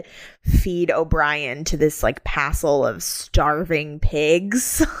dead feed O'Brien to this like passel of starving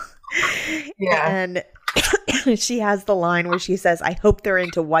pigs. And she has the line where she says, "I hope they're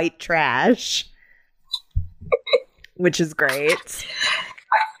into white trash," which is great.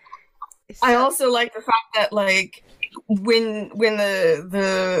 I also like the fact that like when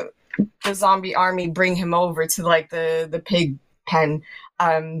the zombie army bring him over to like the pig pen,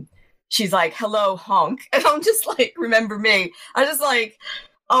 she's like, "Hello, honk," and I'm just like, remember me? I just like,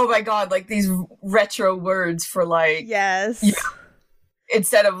 oh my god, like these retro words for like, yes. Yeah.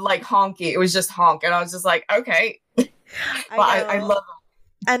 Instead of like honky, it was just honk, and I was just like, okay. I love it.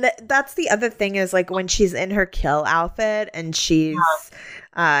 And that's the other thing, is like when she's in her kill outfit and she's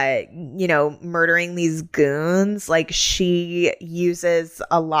murdering these goons, like she uses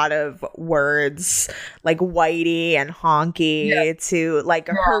a lot of words like whitey and honky to like,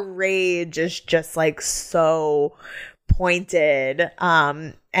 her rage is just like so pointed,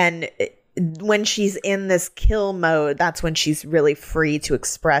 and when she's in this kill mode, that's when she's really free to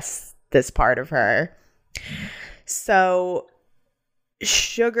express this part of her. So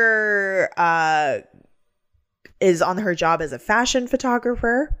Sugar is on her job as a fashion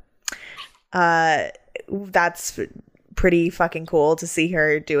photographer. That's pretty fucking cool to see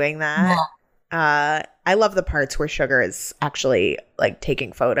her doing that. Yeah. I love the parts where Sugar is actually like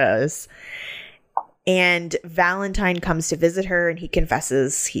taking photos. And Valentine comes to visit her and he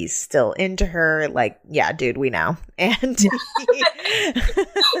confesses he's still into her. Like, yeah, dude, we know. And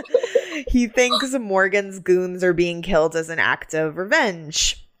he thinks Morgan's goons are being killed as an act of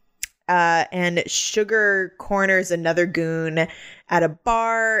revenge. And Sugar corners another goon at a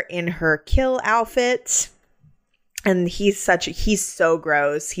bar in her kill outfit. And he's so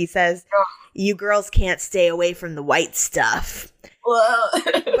gross. He says, "You girls can't stay away from the white stuff."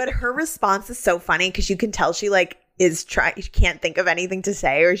 But her response is so funny because you can tell she like she can't think of anything to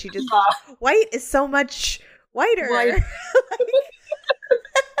say, or she just white is so much whiter.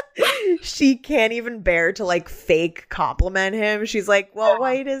 She can't even bear to like fake compliment him. She's like, well,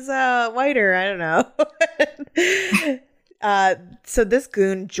 white is whiter. I don't know. So this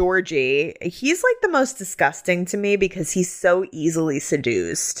goon, Georgie, he's like the most disgusting to me because he's so easily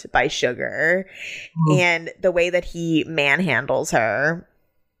seduced by Sugar. And the way that he manhandles her,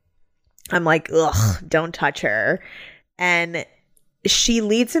 I'm like, ugh, don't touch her. And she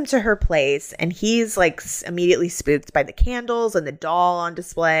leads him to her place and he's like immediately spooked by the candles and the doll on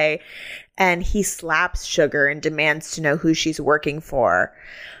display. And he slaps Sugar and demands to know who she's working for.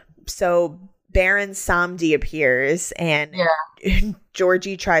 So Baron Samedi appears and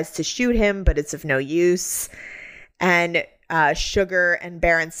Georgie tries to shoot him, but it's of no use. And Sugar and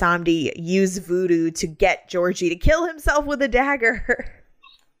Baron Samedi use voodoo to get Georgie to kill himself with a dagger.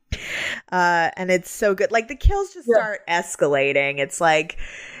 And it's so good. Like the kills just start escalating. It's like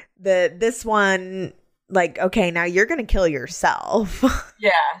this one, like, okay, now you're gonna kill yourself.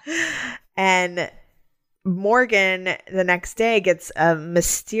 And Morgan the next day gets a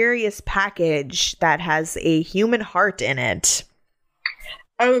mysterious package that has a human heart in it.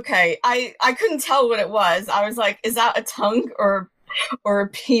 Okay, I couldn't tell what it was. I was like, is that a tongue or a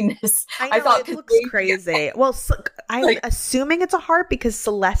penis? I thought it looks crazy. Well, I'm assuming it's a heart because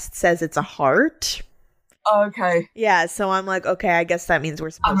Celeste says it's a heart. Okay. Yeah, so I'm like, okay, I guess that means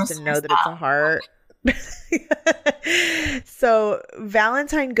we're supposed to know that it's a heart. So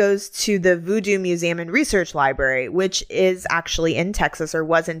Valentine goes to the Voodoo Museum and Research Library, which is actually in Texas or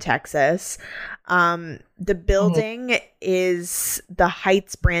was in Texas. The building is the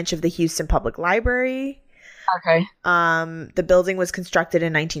Heights branch of the Houston Public Library. Okay. The building was constructed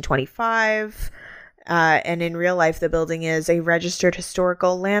in 1925. And in real life, the building is a registered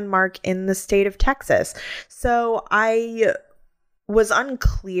historical landmark in the state of Texas. So I was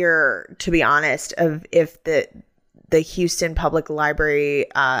unclear, to be honest, of if the Houston Public Library,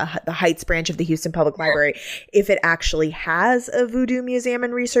 the Heights branch of the Houston Public Library, if it actually has a Voodoo Museum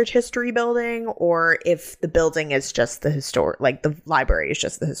and Research History building, or if the building is just the library is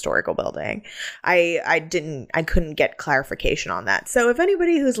just the historical building. I couldn't get clarification on that. So if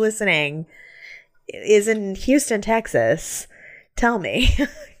anybody who's listening is in Houston, Texas, tell me.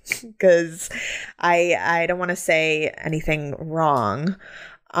 Because I don't want to say anything wrong.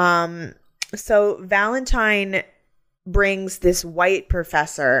 So Valentine brings this white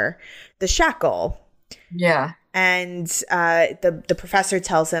professor the shackle. Yeah. And the professor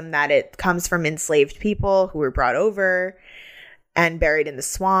tells him that it comes from enslaved people who were brought over and buried in the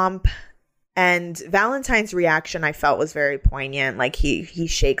swamp. And Valentine's reaction, I felt, was very poignant. Like he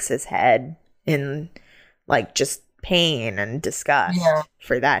shakes his head in like just pain and disgust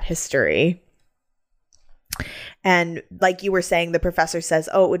for that history. And like you were saying, the professor says,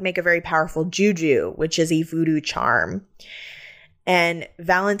 oh, it would make a very powerful juju, which is a voodoo charm. And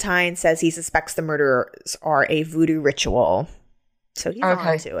Valentine says he suspects the murderers are a voodoo ritual. So he's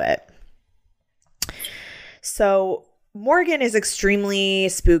on to it. So Morgan is extremely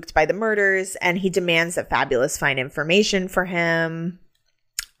spooked by the murders and he demands that Fabulous find information for him.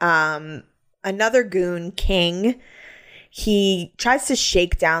 Another goon, King, he tries to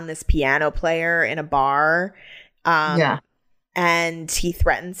shake down this piano player in a bar. And he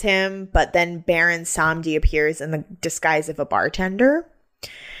threatens him, but then Baron Samedi appears in the disguise of a bartender.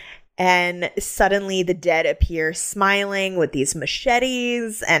 And suddenly the dead appear smiling with these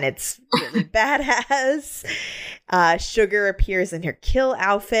machetes, and it's really badass. Sugar appears in her kill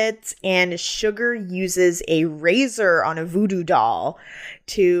outfit, and Sugar uses a razor on a voodoo doll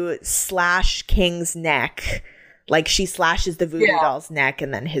to slash King's neck. Like, she slashes the voodoo doll's neck,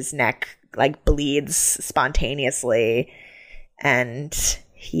 and then his neck, like, bleeds spontaneously. And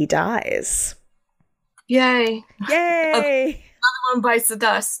he dies. Yay. Yay! Another one bites the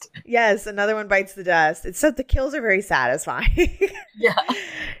dust. Yes, another one bites the dust. It's so the kills are very satisfying.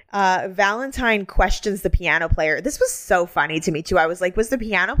 Yeah. Valentine questions the piano player. This was so funny to me too. I was like, was the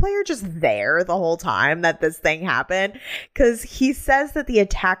piano player just there the whole time that this thing happened? Because he says that the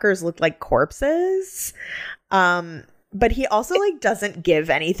attackers looked like corpses. But he also like doesn't give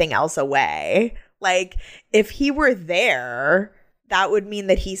anything else away. Like, if he were there, that would mean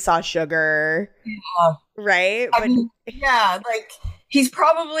that he saw Sugar. Yeah. Right? I mean, yeah, like he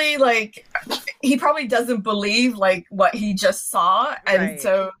probably doesn't believe like what he just saw. And Right.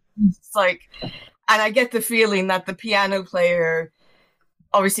 so it's like, and I get the feeling that the piano player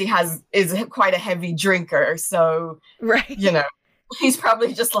obviously is quite a heavy drinker. So, right. you know, he's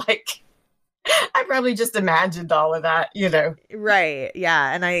probably just like, I probably just imagined all of that, you know. Right.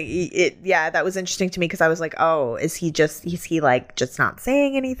 Yeah. And that was interesting to me because I was like, oh, is he like just not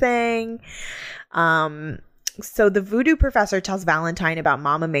saying anything? So the voodoo professor tells Valentine about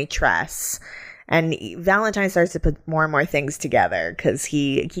Mama Maitresse, and Valentine starts to put more and more things together because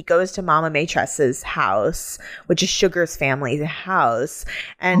he goes to Mama Maitresse's house, which is Sugar's family's house,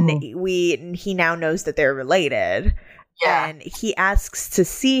 and he now knows that they're related. Yeah. And he asks to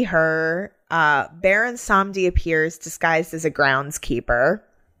see her. Baron Samedi appears disguised as a groundskeeper.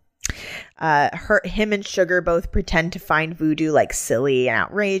 Him and Sugar both pretend to find voodoo like silly and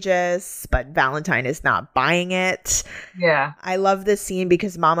outrageous, but Valentine is not buying it. Yeah. I love this scene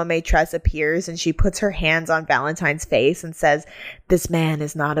because Mama Maitresse appears and she puts her hands on Valentine's face and says, "This man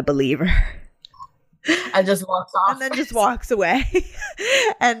is not a believer." And just walks off. And then just walks away.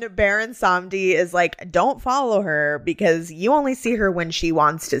 And Baron Samedi is like, don't follow her because you only see her when she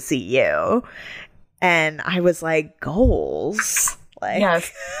wants to see you. And I was like, goals. Like,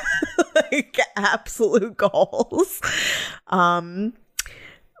 yes. like absolute goals.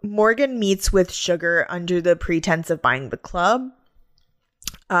 Morgan meets with Sugar under the pretense of buying the club.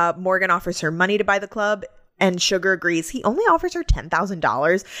 Morgan offers her money to buy the club. And Sugar agrees. He only offers her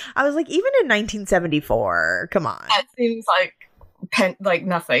 $10,000. I was like, even in 1974, come on. That seems like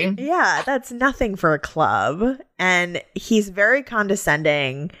nothing. Yeah, that's nothing for a club. And he's very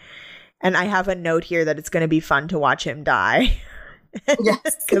condescending. And I have a note here that it's going to be fun to watch him die.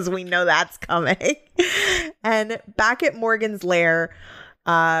 Yes. Because we know that's coming. And back at Morgan's lair,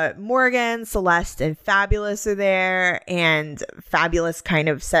 Morgan, Celeste, and Fabulous are there, and Fabulous kind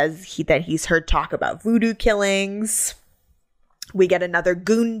of says that he's heard talk about voodoo killings. We get another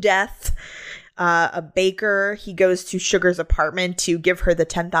goon death. A baker, he goes to Sugar's apartment to give her the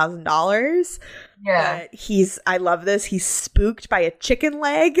 $10,000. Yeah. But I love this, he's spooked by a chicken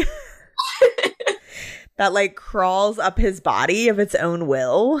leg that like crawls up his body of its own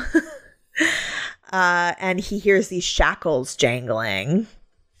will. And he hears these shackles jangling.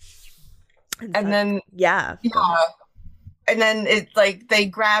 And then yeah. And then it's like they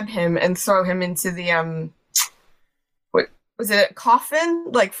grab him and throw him into the what was it, a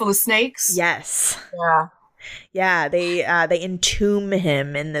coffin like full of snakes? Yes. Yeah. Yeah, they entomb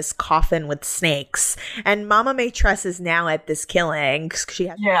him in this coffin with snakes. And Mama Maitresse is now at this killing because she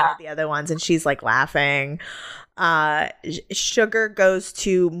hasn't had the other ones, and she's like laughing. Sugar goes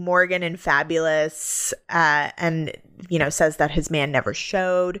to Morgan and Fabulous and says that his man never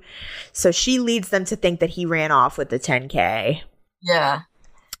showed. So she leads them to think that he ran off with the 10K. Yeah.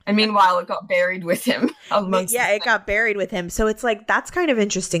 And meanwhile, it got buried with him. It got buried with him. So it's like, that's kind of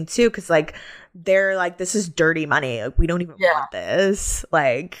interesting too, because like they're like, this is dirty money. Like, we don't even want this.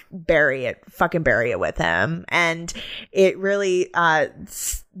 Like, fucking bury it with him. And it really,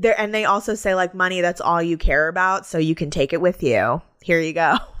 and they also say like, money, that's all you care about, so you can take it with you. Here you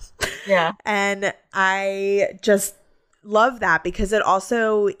go. Yeah. And I just love that because it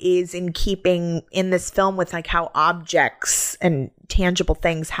also is in keeping in this film with like how objects and tangible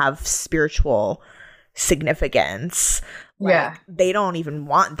things have spiritual significance. Like, they don't even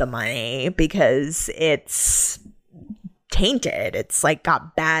want the money because it's tainted. It's like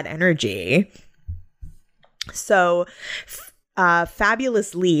got bad energy. So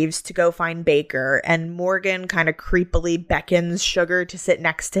Fabulous leaves to go find Baker, and Morgan kind of creepily beckons Sugar to sit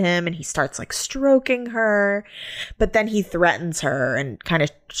next to him, and he starts like stroking her, but then he threatens her and kind of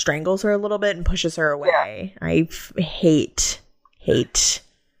strangles her a little bit and pushes her away. I hate him.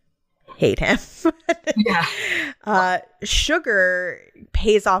 Sugar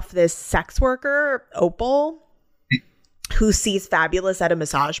pays off this sex worker, Opal, who sees Fabulous at a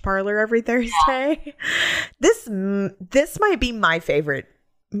massage parlor every Thursday. This might be my favorite.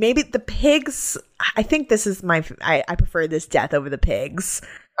 Maybe the pigs. I think this is I prefer this death over the pigs.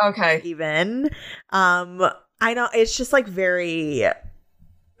 Okay. Even. I know it's just like very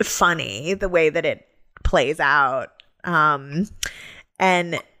funny the way that it plays out.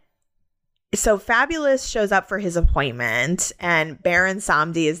 And so Fabulous shows up for his appointment, and Baron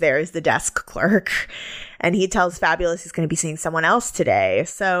Samdi is there as the desk clerk. And he tells Fabulous he's going to be seeing someone else today.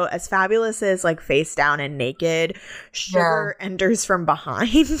 So as Fabulous is like face down and naked, Sugar enters from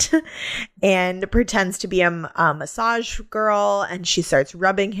behind and pretends to be a massage girl, and she starts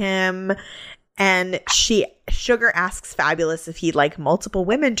rubbing him. And Sugar asks Fabulous if he'd like multiple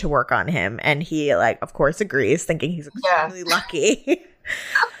women to work on him. And he, like, of course agrees, thinking he's extremely lucky.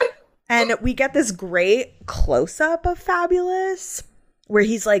 And we get this great close-up of Fabulous where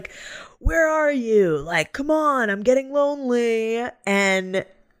he's like, where are you? Like, come on, I'm getting lonely. And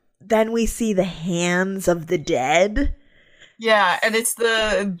then we see the hands of the dead. Yeah, and it's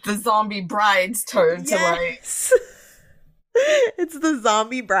the zombie bride's turn to like... It's the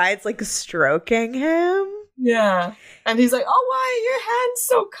zombie bride's like stroking him. Yeah. And he's like, oh, why are your hands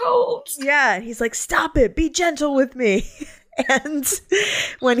so cold? Yeah, and he's like, stop it, be gentle with me. And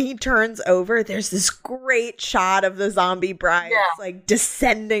when he turns over, there's this great shot of the zombie bride like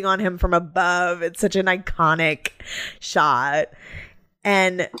descending on him from above. It's such an iconic shot.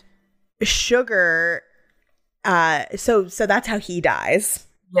 And Sugar, so that's how he dies.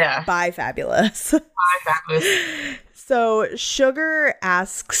 Yeah. By Fabulous. By Fabulous. So Sugar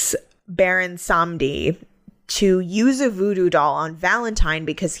asks Baron Samdi to use a voodoo doll on Valentine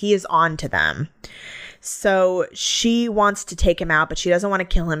because he is on to them. So she wants to take him out, but she doesn't want to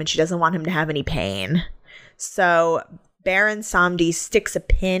kill him, and she doesn't want him to have any pain. So Baron Samdi sticks a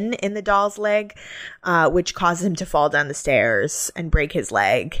pin in the doll's leg, which causes him to fall down the stairs and break his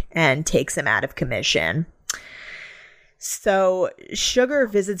leg and takes him out of commission. So Sugar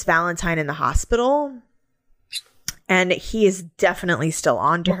visits Valentine in the hospital, and he is definitely still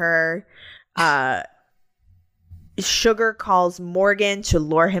on to her. Sugar calls Morgan to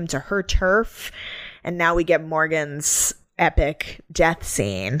lure him to her turf. And now we get Morgan's epic death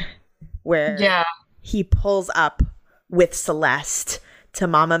scene where he pulls up with Celeste to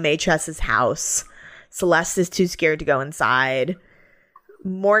Mama Maitresse's house. Celeste is too scared to go inside.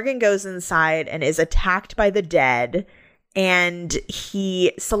 Morgan goes inside and is attacked by the dead. And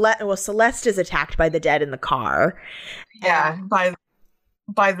Celeste is attacked by the dead in the car. Yeah, by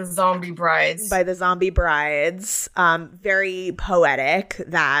the zombie brides. By the zombie brides. Very poetic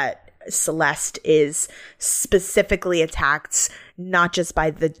that Celeste is specifically attacked not just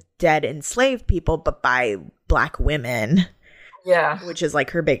by the dead enslaved people, but by Black women. Yeah. Which is like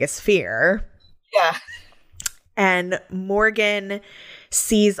her biggest fear. Yeah. And Morgan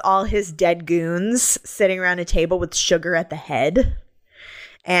sees all his dead goons sitting around a table with Sugar at the head.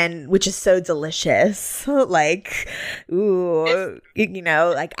 And which is so delicious. Like, ooh, you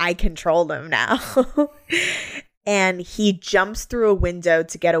know, like I control them now. And he jumps through a window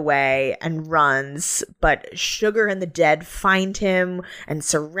to get away and runs, but Sugar and the dead find him and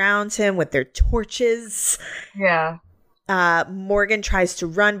surround him with their torches. Yeah. Morgan tries to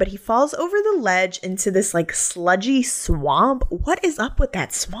run, but he falls over the ledge into this like sludgy swamp. What is up with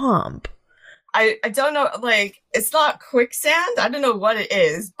that swamp? I don't know, like, it's not quicksand. I don't know what it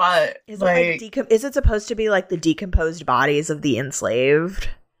is, but is it supposed to be like the decomposed bodies of the enslaved?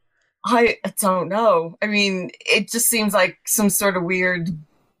 I don't know. I mean, it just seems like some sort of weird,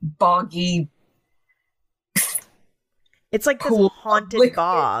 boggy. It's like this haunted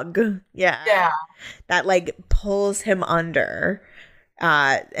bog. Yeah. Yeah. That like pulls him under.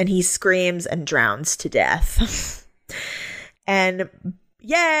 And he screams and drowns to death. And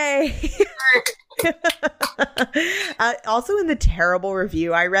yay! Also in the terrible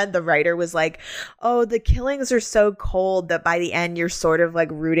review I read, the writer was like, oh, the killings are so cold that by the end you're sort of like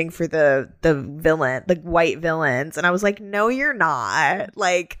rooting for the villain, the white villains. And I was like, no, you're not.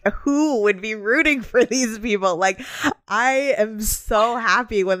 Like, who would be rooting for these people? Like, I am so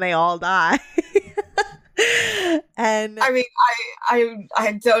happy when they all die. And I mean,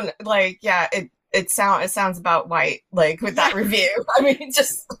 I don't like, yeah, it sounds about white, like, with that review. I mean,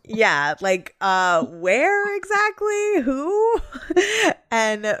 just yeah, like where exactly? Who?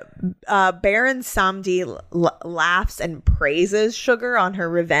 And Baron Samdi laughs and praises Sugar on her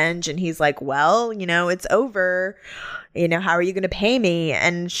revenge, and he's like, well, you know, it's over. You know, how are you going to pay me?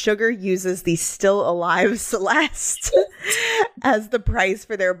 And Sugar uses the still alive Celeste as the price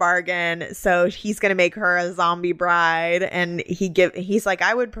for their bargain. So he's going to make her a zombie bride. And he's like,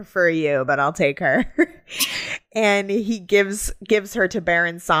 I would prefer you, but I'll take her. And he gives her to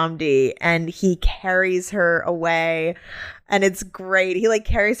Baron Samdi, and he carries her away. And it's great. He like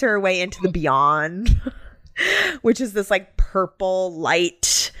carries her away into the beyond, which is this like purple,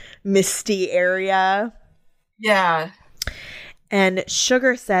 light, misty area. Yeah. And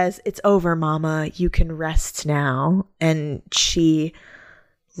Sugar says, "It's over, Mama. You can rest now." And she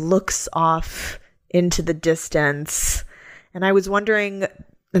looks off into the distance. And I was wondering,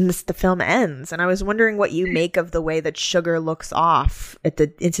 and the film ends, and I was wondering what you make of the way that Sugar looks off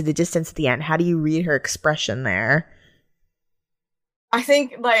into the distance at the end. How do you read her expression there? I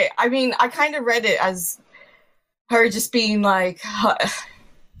think, I kind of read it as her just being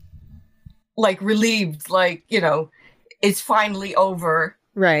relieved, it's finally over.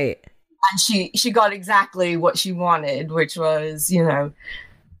 Right. And she got exactly what she wanted, which was, to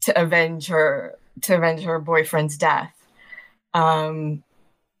avenge her boyfriend's death. I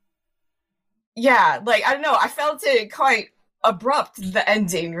don't know, I felt it quite abrupt, the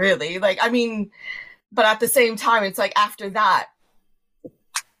ending, really. But at the same time, it's after that,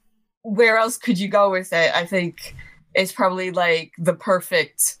 where else could you go with it? I think it's probably the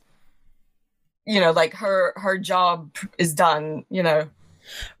perfect, her job is done,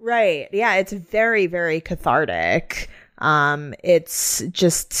 Right. Yeah, it's very, very cathartic. It's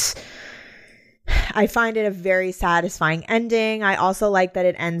just, I find it a very satisfying ending. I also like that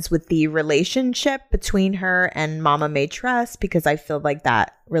it ends with the relationship between her and Mama Maitresse, because I feel like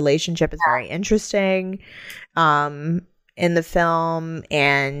that relationship is very interesting in the film.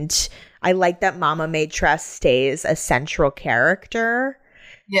 And I like that Mama Maitresse stays a central character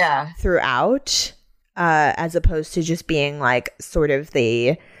throughout, as opposed to just being sort of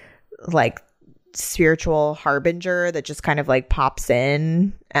the spiritual harbinger that just kind of pops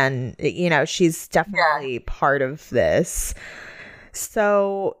in, and she's definitely part of this.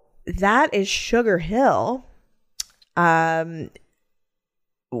 So that is Sugar Hill. Where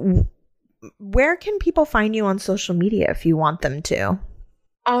can people find you on social media if you want them to?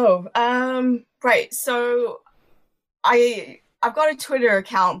 Right. So I've got a Twitter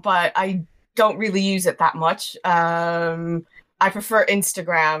account, but I don't really use it that much. I prefer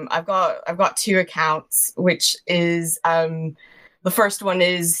Instagram. I've got 2 accounts, which is the first one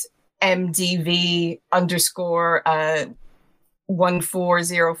is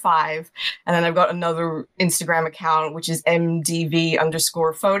MDV_1405, and then I've got another Instagram account which is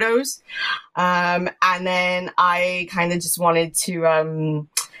MDV_photos. And then I kind of just wanted to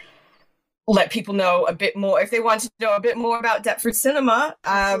let people know a bit more if they want to know a bit more about Deptford Cinema.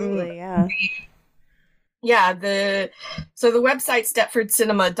 Absolutely, the website's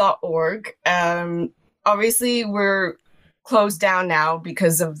deptfordcinema.org. Obviously we're closed down now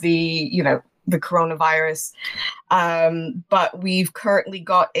because of the coronavirus. But we've currently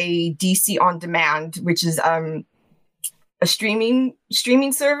got a DC On Demand, which is a streaming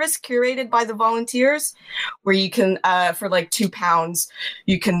service curated by the volunteers, where you can for £2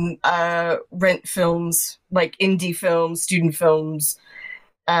 you can rent films, indie films, student films,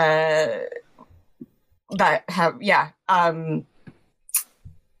 that have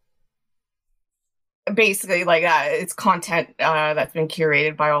basically it's content that's been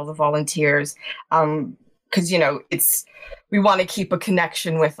curated by all the volunteers, because we want to keep a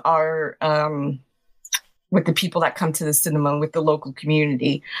connection with our with the people that come to the cinema, with the local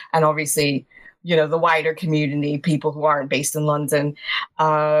community, and obviously the wider community, people who aren't based in London.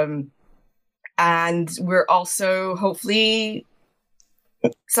 And we're also hopefully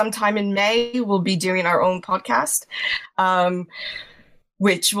sometime in May, we'll be doing our own podcast,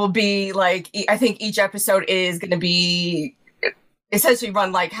 which will be I think each episode is going to be essentially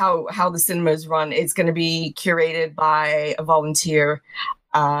run how the cinemas run. It's going to be curated by a volunteer,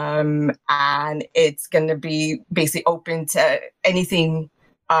 and it's going to be basically open to anything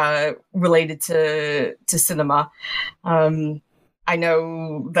related to cinema. I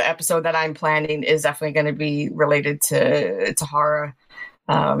know the episode that I'm planning is definitely going to be related to horror.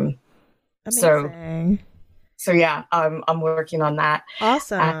 Amazing. So yeah, I'm working on that.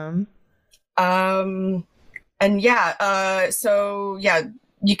 Awesome.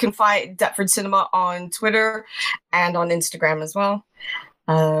 You can find Deptford Cinema on Twitter and on Instagram as well.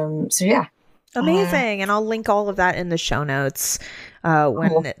 Amazing. And I'll link all of that in the show notes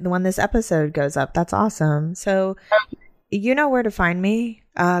when this episode goes up. That's awesome. So you know where to find me.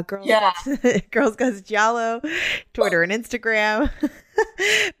 Girls Guts Giallo, Twitter and Instagram,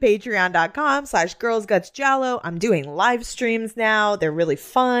 patreon.com/Girls Guts Giallo. I'm doing live streams now. They're really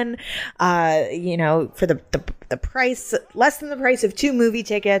fun. For the price, less than the price of 2 movie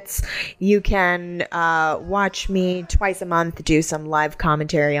tickets, you can watch me twice a month do some live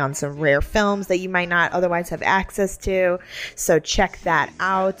commentary on some rare films that you might not otherwise have access to. So check that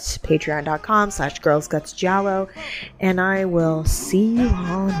out, patreon.com/Girls Guts Giallo. And I will see you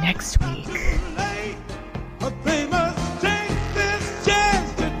all next week. Take this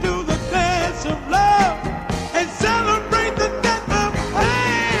chance to do the dance of love and celebrate the death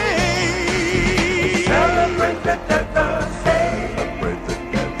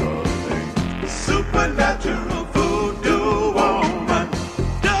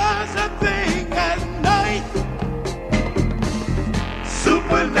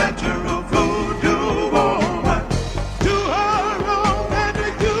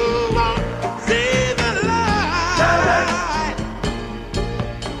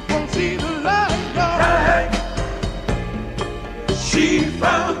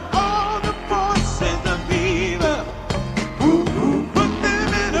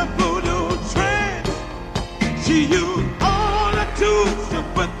She used all the tools to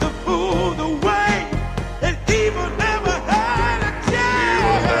put the fool away. And evil never had a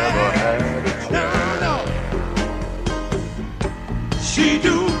chance. No. She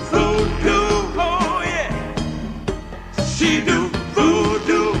do voodoo, oh yeah. She do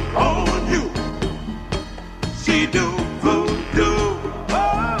voodoo on you. She do voodoo,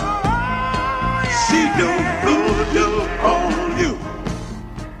 oh yeah. She do voodoo on you.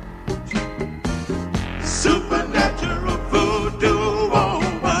 Supernatural voodoo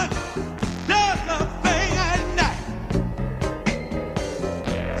woman does a thing at night.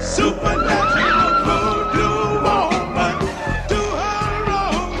 Supernatural voodoo woman do her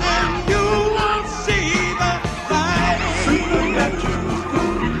wrong and you won't see the light. Supernatural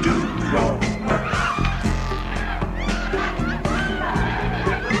voodoo woman.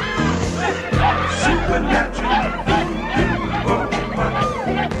 Supernatural voodoo woman.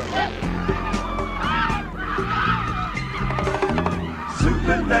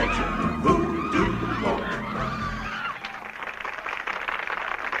 Supernatural.